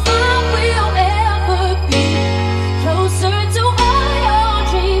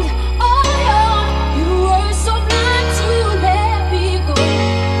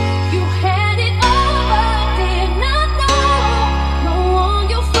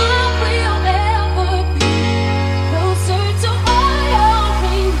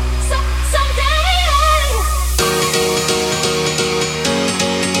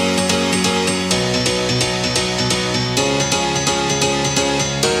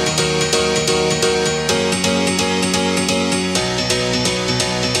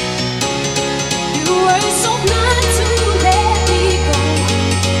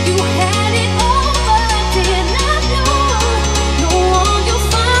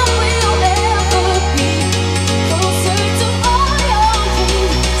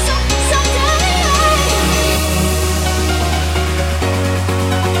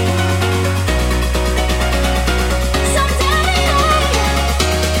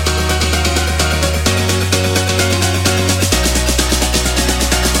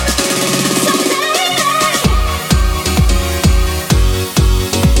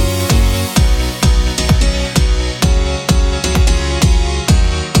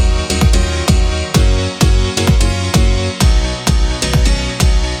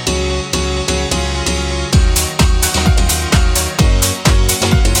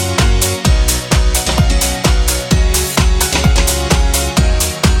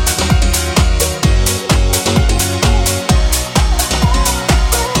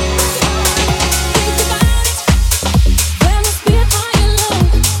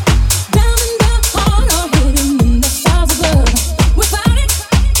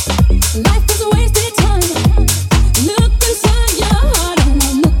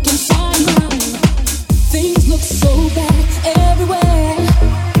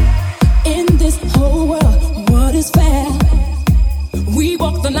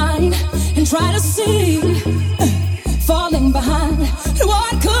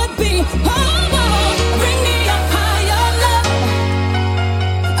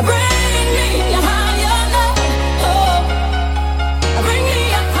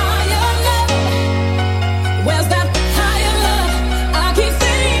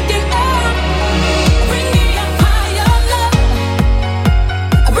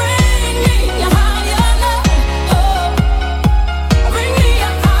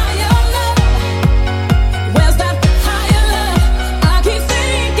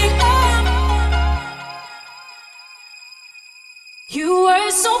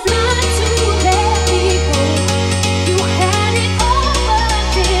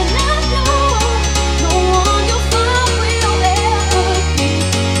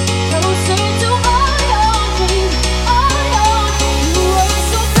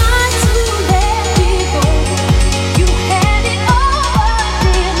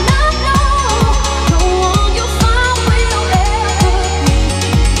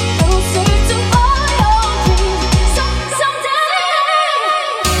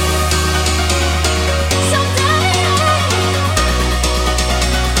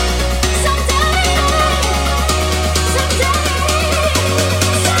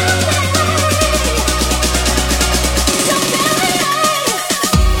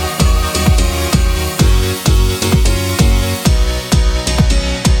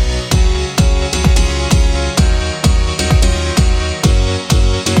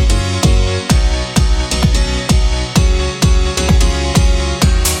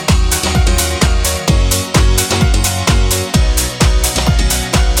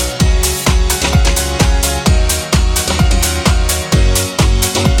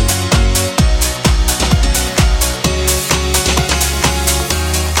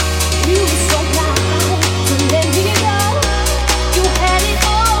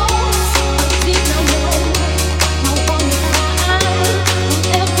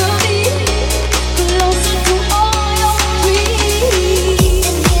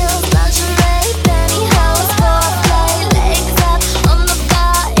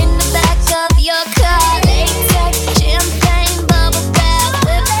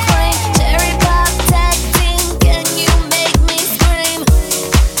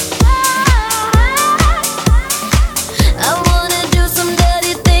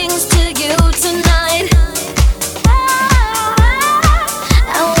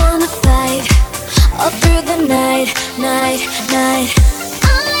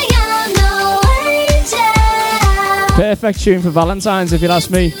Perfect tune for Valentine's, if you'll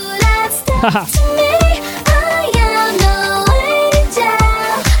ask me.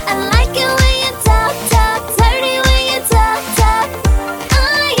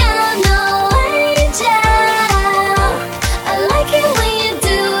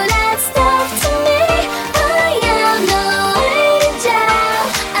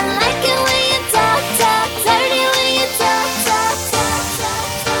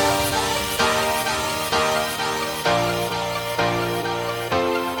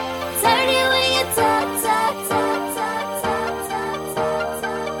 Dirty when you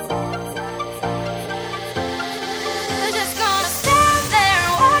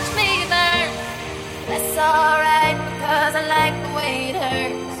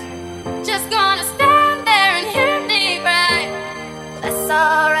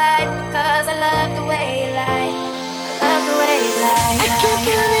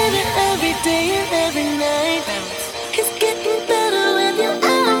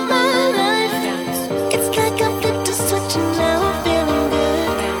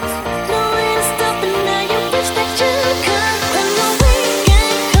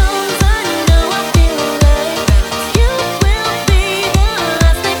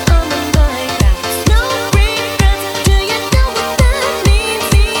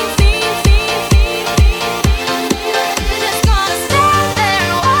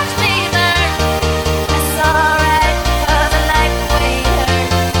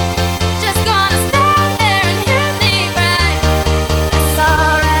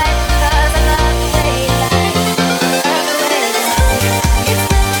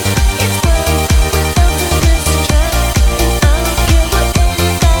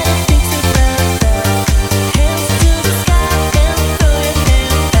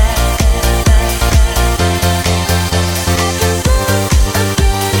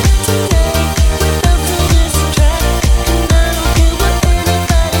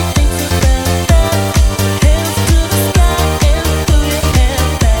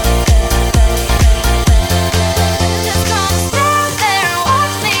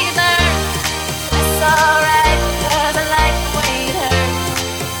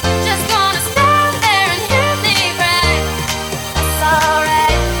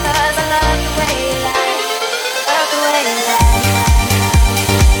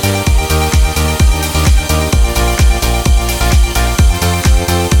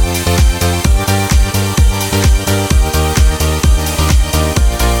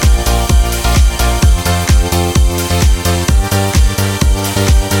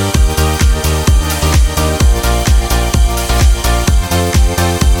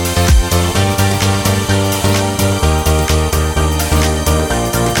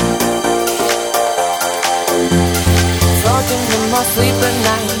sleep at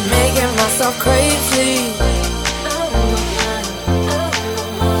night, making myself crazy.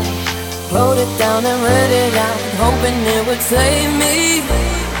 Wrote it down and read it out, hoping it would save me.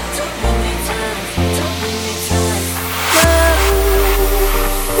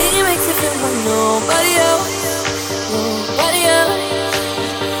 He makes it feel like nobody else, nobody else.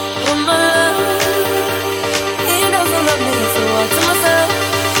 Oh my love, he doesn't love me, so I to myself,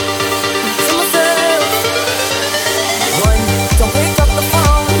 One, don't pick up the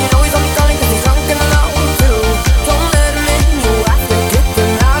phone, you know he's only calling 'cause he's drunk and alone. Two, don't let him in, you have to kick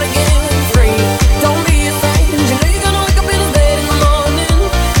him out again. Three, don't be afraid, you know you're gonna wake up in his bed in the morning.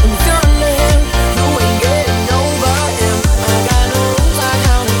 And if you're under him, you ain't getting over him. I got no rules, I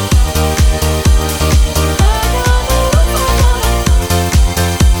count him.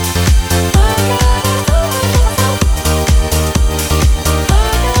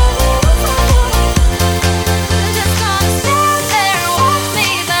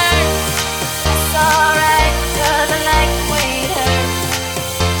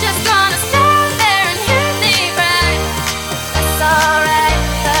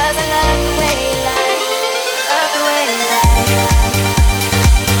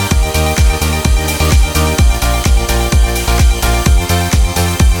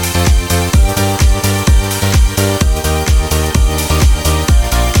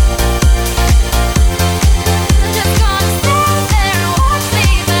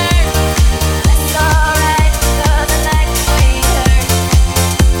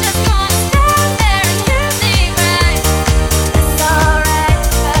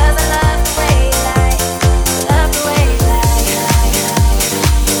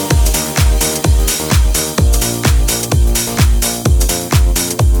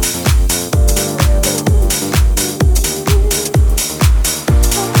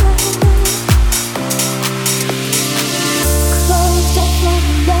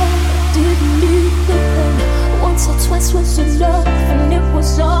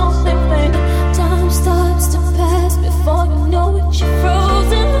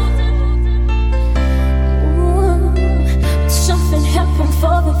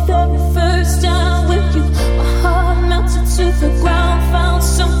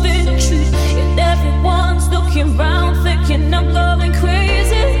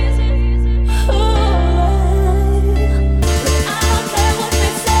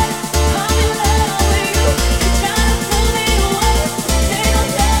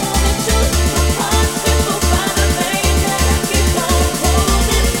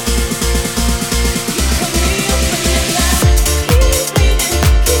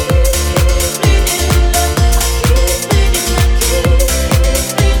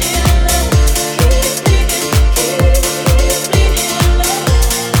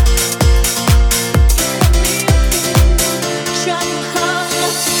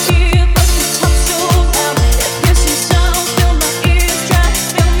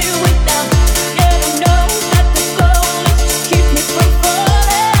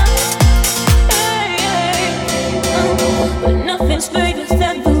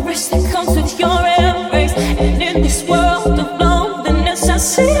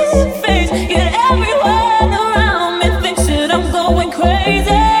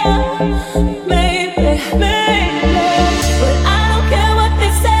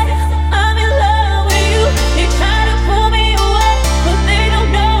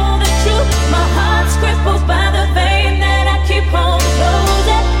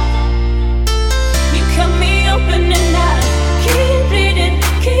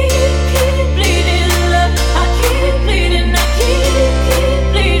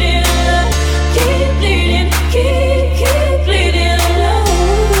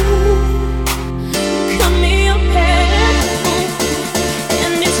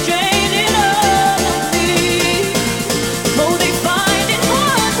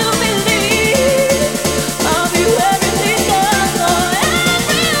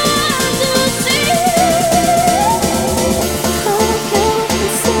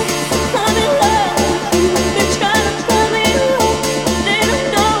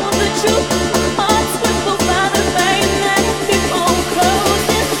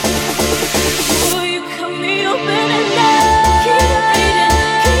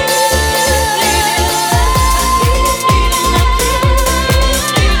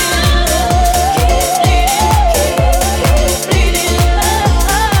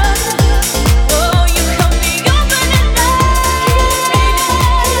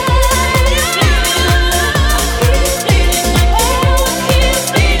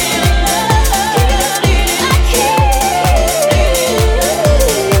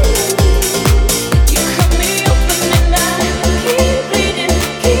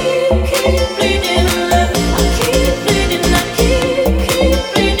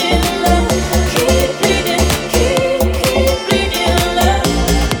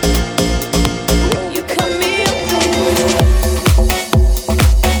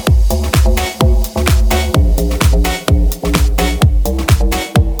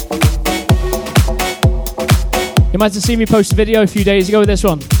 might have seen me post a video a few days ago with this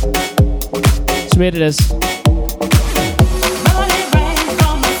one. So here it is.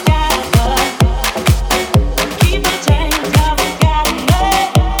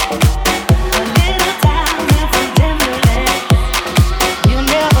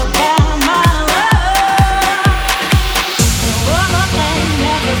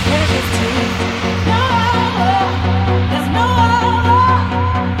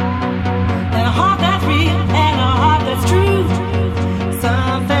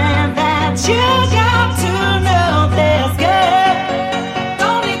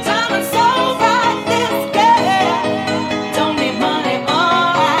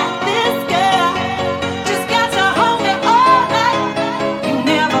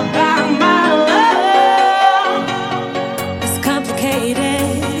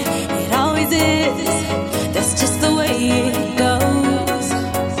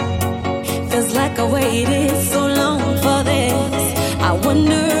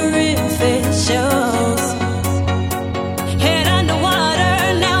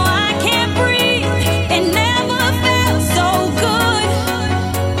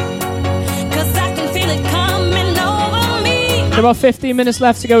 About 15 minutes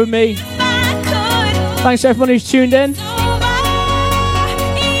left to go with me. Thanks to everyone who's tuned in.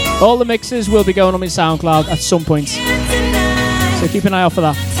 All the mixes will be going on my SoundCloud at some point, so keep an eye out for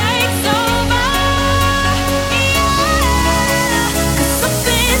that.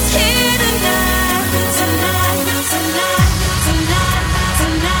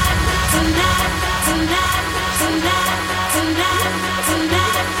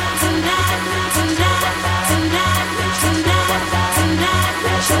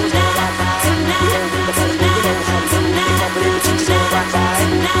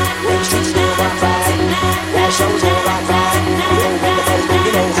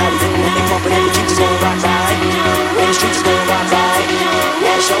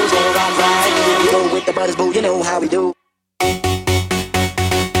 You know how we do.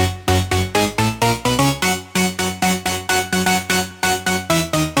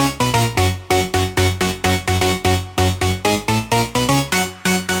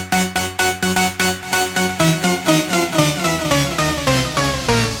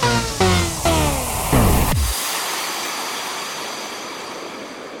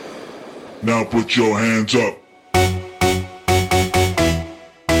 Now put your hands up.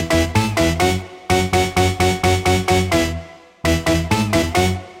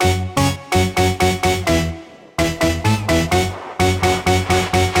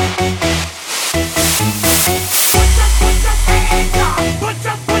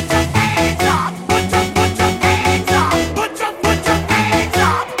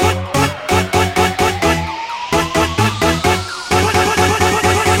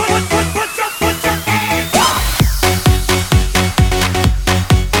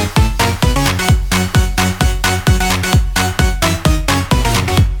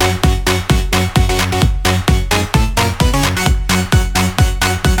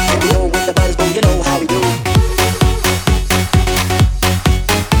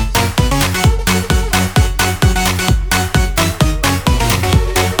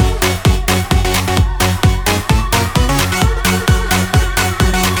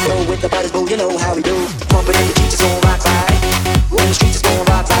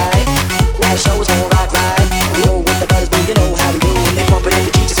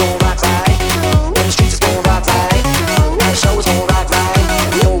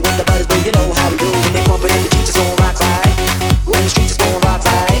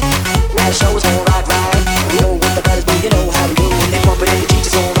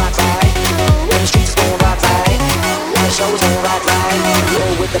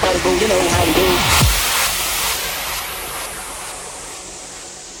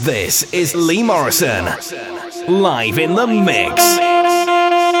 This is Lee Morrison, live in the mix.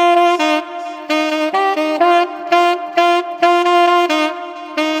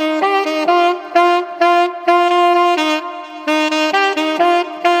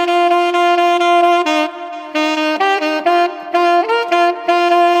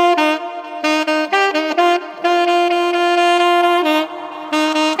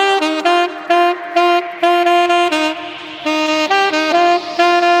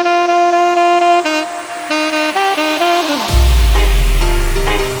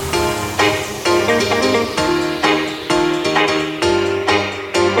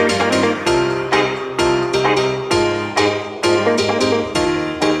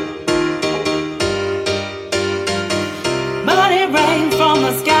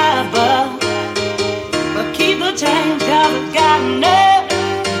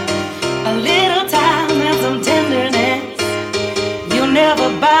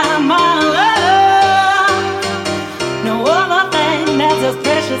 never buy my love. No other thing that's as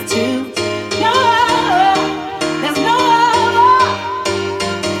precious to no, there's no other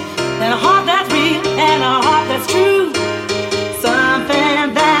than a heart that's real and a heart that's true.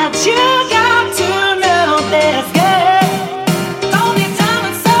 Something that you got to know, this girl. Don't need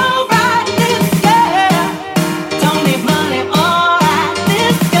diamonds so bright, this girl. Don't need money, alright,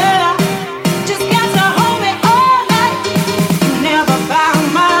 this girl. Just got to hold me all night. Never buy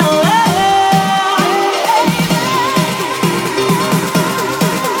my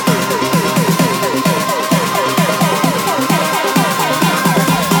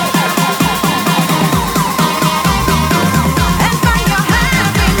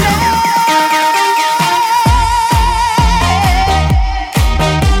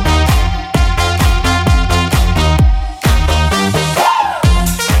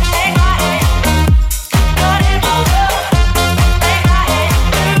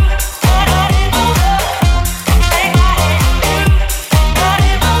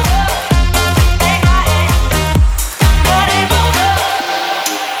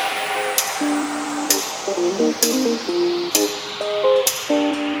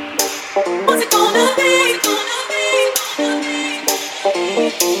what's it gonna be?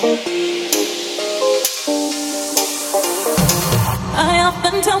 I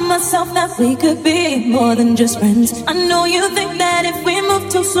often tell myself that we could be more than just friends. I know you think that if we move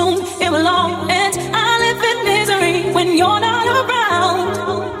too soon, it will all end. I live in misery when you're not around.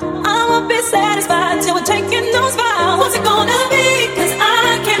 I won't be satisfied till we're taking those vows. What's it gonna be? 'Cause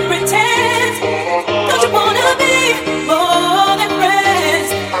I can't pretend. Don't you wanna be more than friends?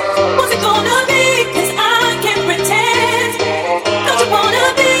 What's it gonna be? 'Cause I can't pretend. Don't you wanna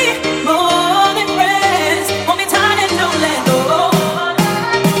be more than friends? Hold me tight and don't let go.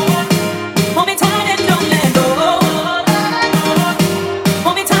 Hold me tight and don't let go.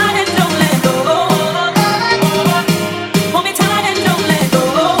 Hold me tight and don't let go. Hold me tight and don't let go.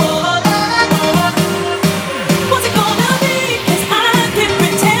 What's it gonna be? 'Cause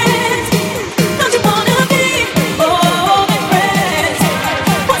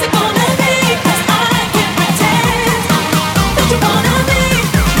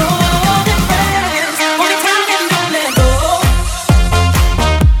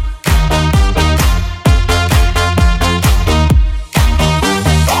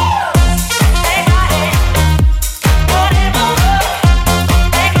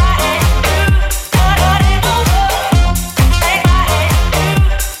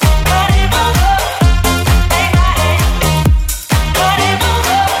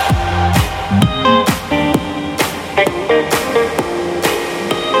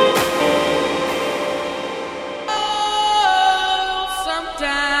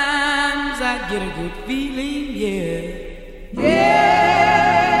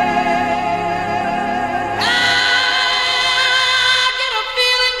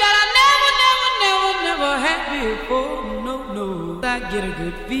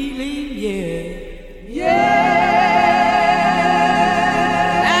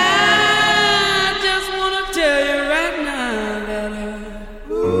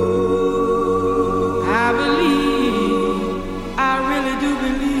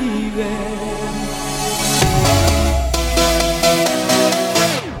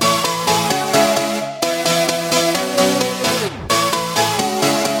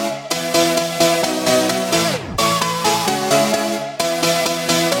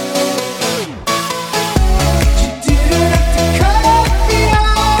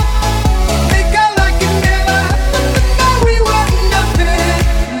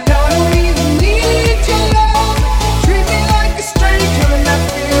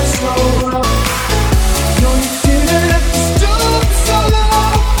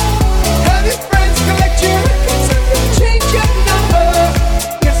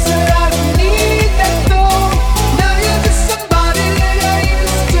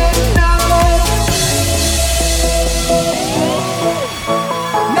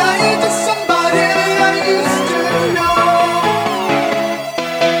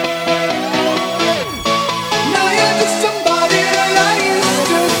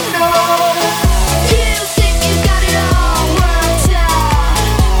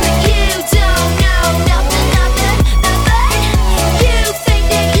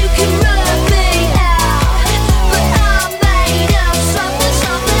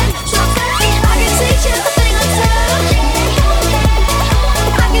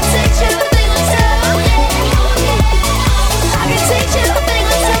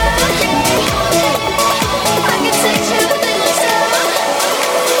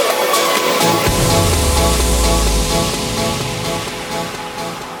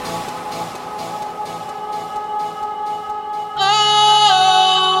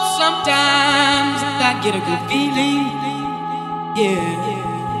get a good feeling. Yeah.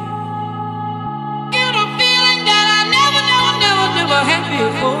 Get a feeling that I never had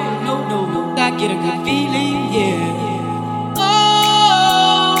before. No. I get a good feeling. Yeah.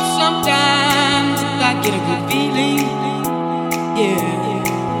 Oh, sometimes I get a good feeling. Yeah.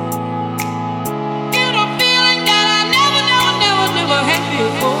 Get a feeling that I never had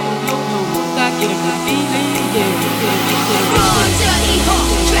before. No. I get a good feeling. Yeah. Raw, dirty, hot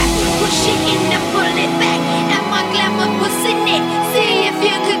track. Push it in and pull it back. And my glamour was in it. See if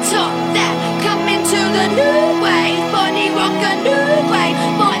you could top that. Come into the new wave. Body rock a new wave.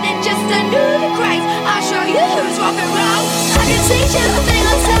 More than just a new craze. I'll show you who's rock and roll. I can teach you a thing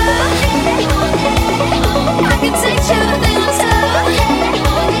or two. I can teach you a thing or two.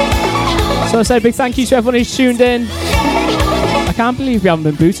 So I say a big thank you to everyone who's tuned in. I can't believe we haven't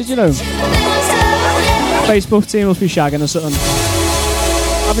been booted, you know. Facebook team must be shagging or something. I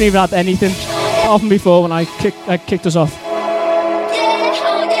haven't even had anything often before when I kicked us off.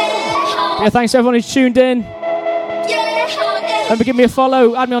 Yeah, thanks to everyone who's tuned in. Remember, give me a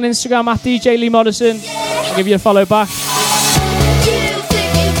follow. Add me on Instagram at DJ Lee Morrison. I'll give you a follow back.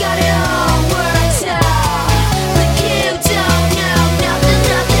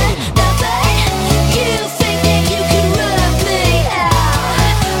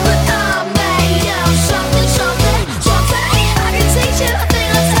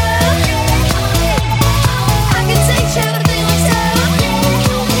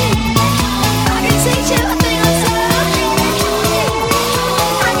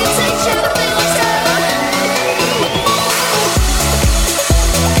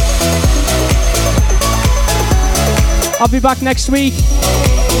 I'll be back next week.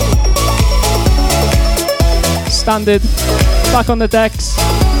 Standard. Back on the decks.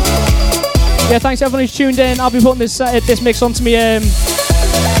 Yeah, thanks to everyone who's tuned in. I'll be putting this mix onto me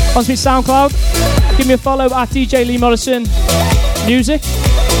SoundCloud. Give me a follow at DJ Lee Morrison Music.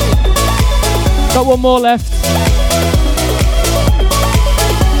 Got one more left.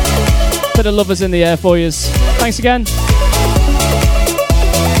 Bit of lovers in the air for yous. Thanks again.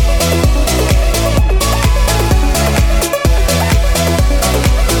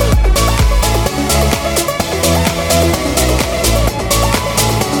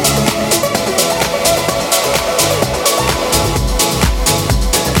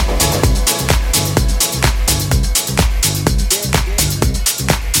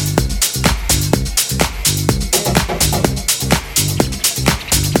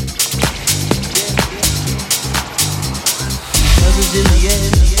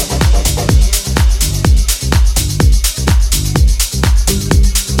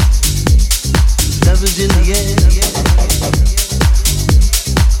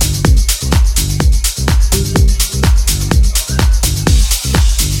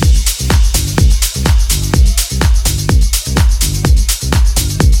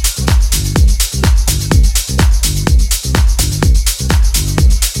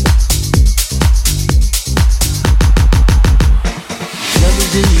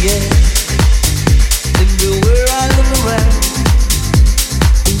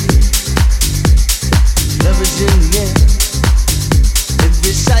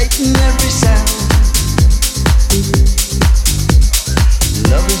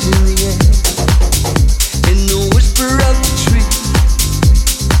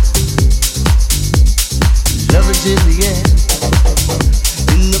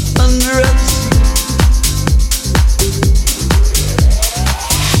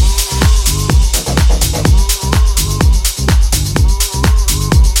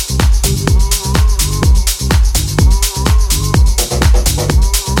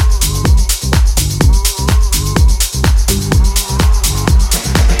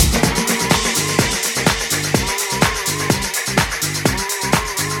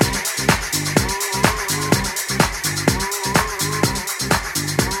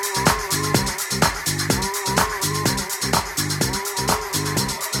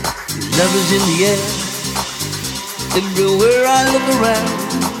 Love is in the air, everywhere I look around.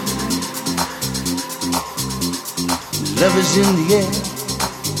 Love is in the air,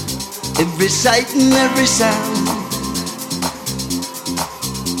 every sight and every sound.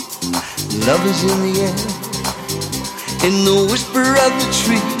 Love is in the air, in the whisper of the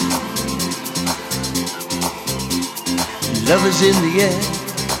tree. Love is in the air,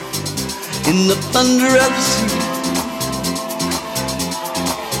 in the thunder of the sea.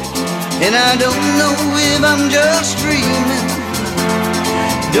 And I don't know if I'm just dreaming,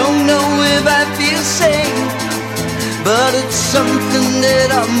 don't know if I feel sane, but it's something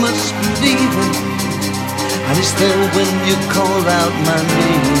that I must believe in, and it's there when you call out my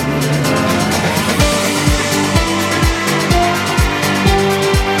name.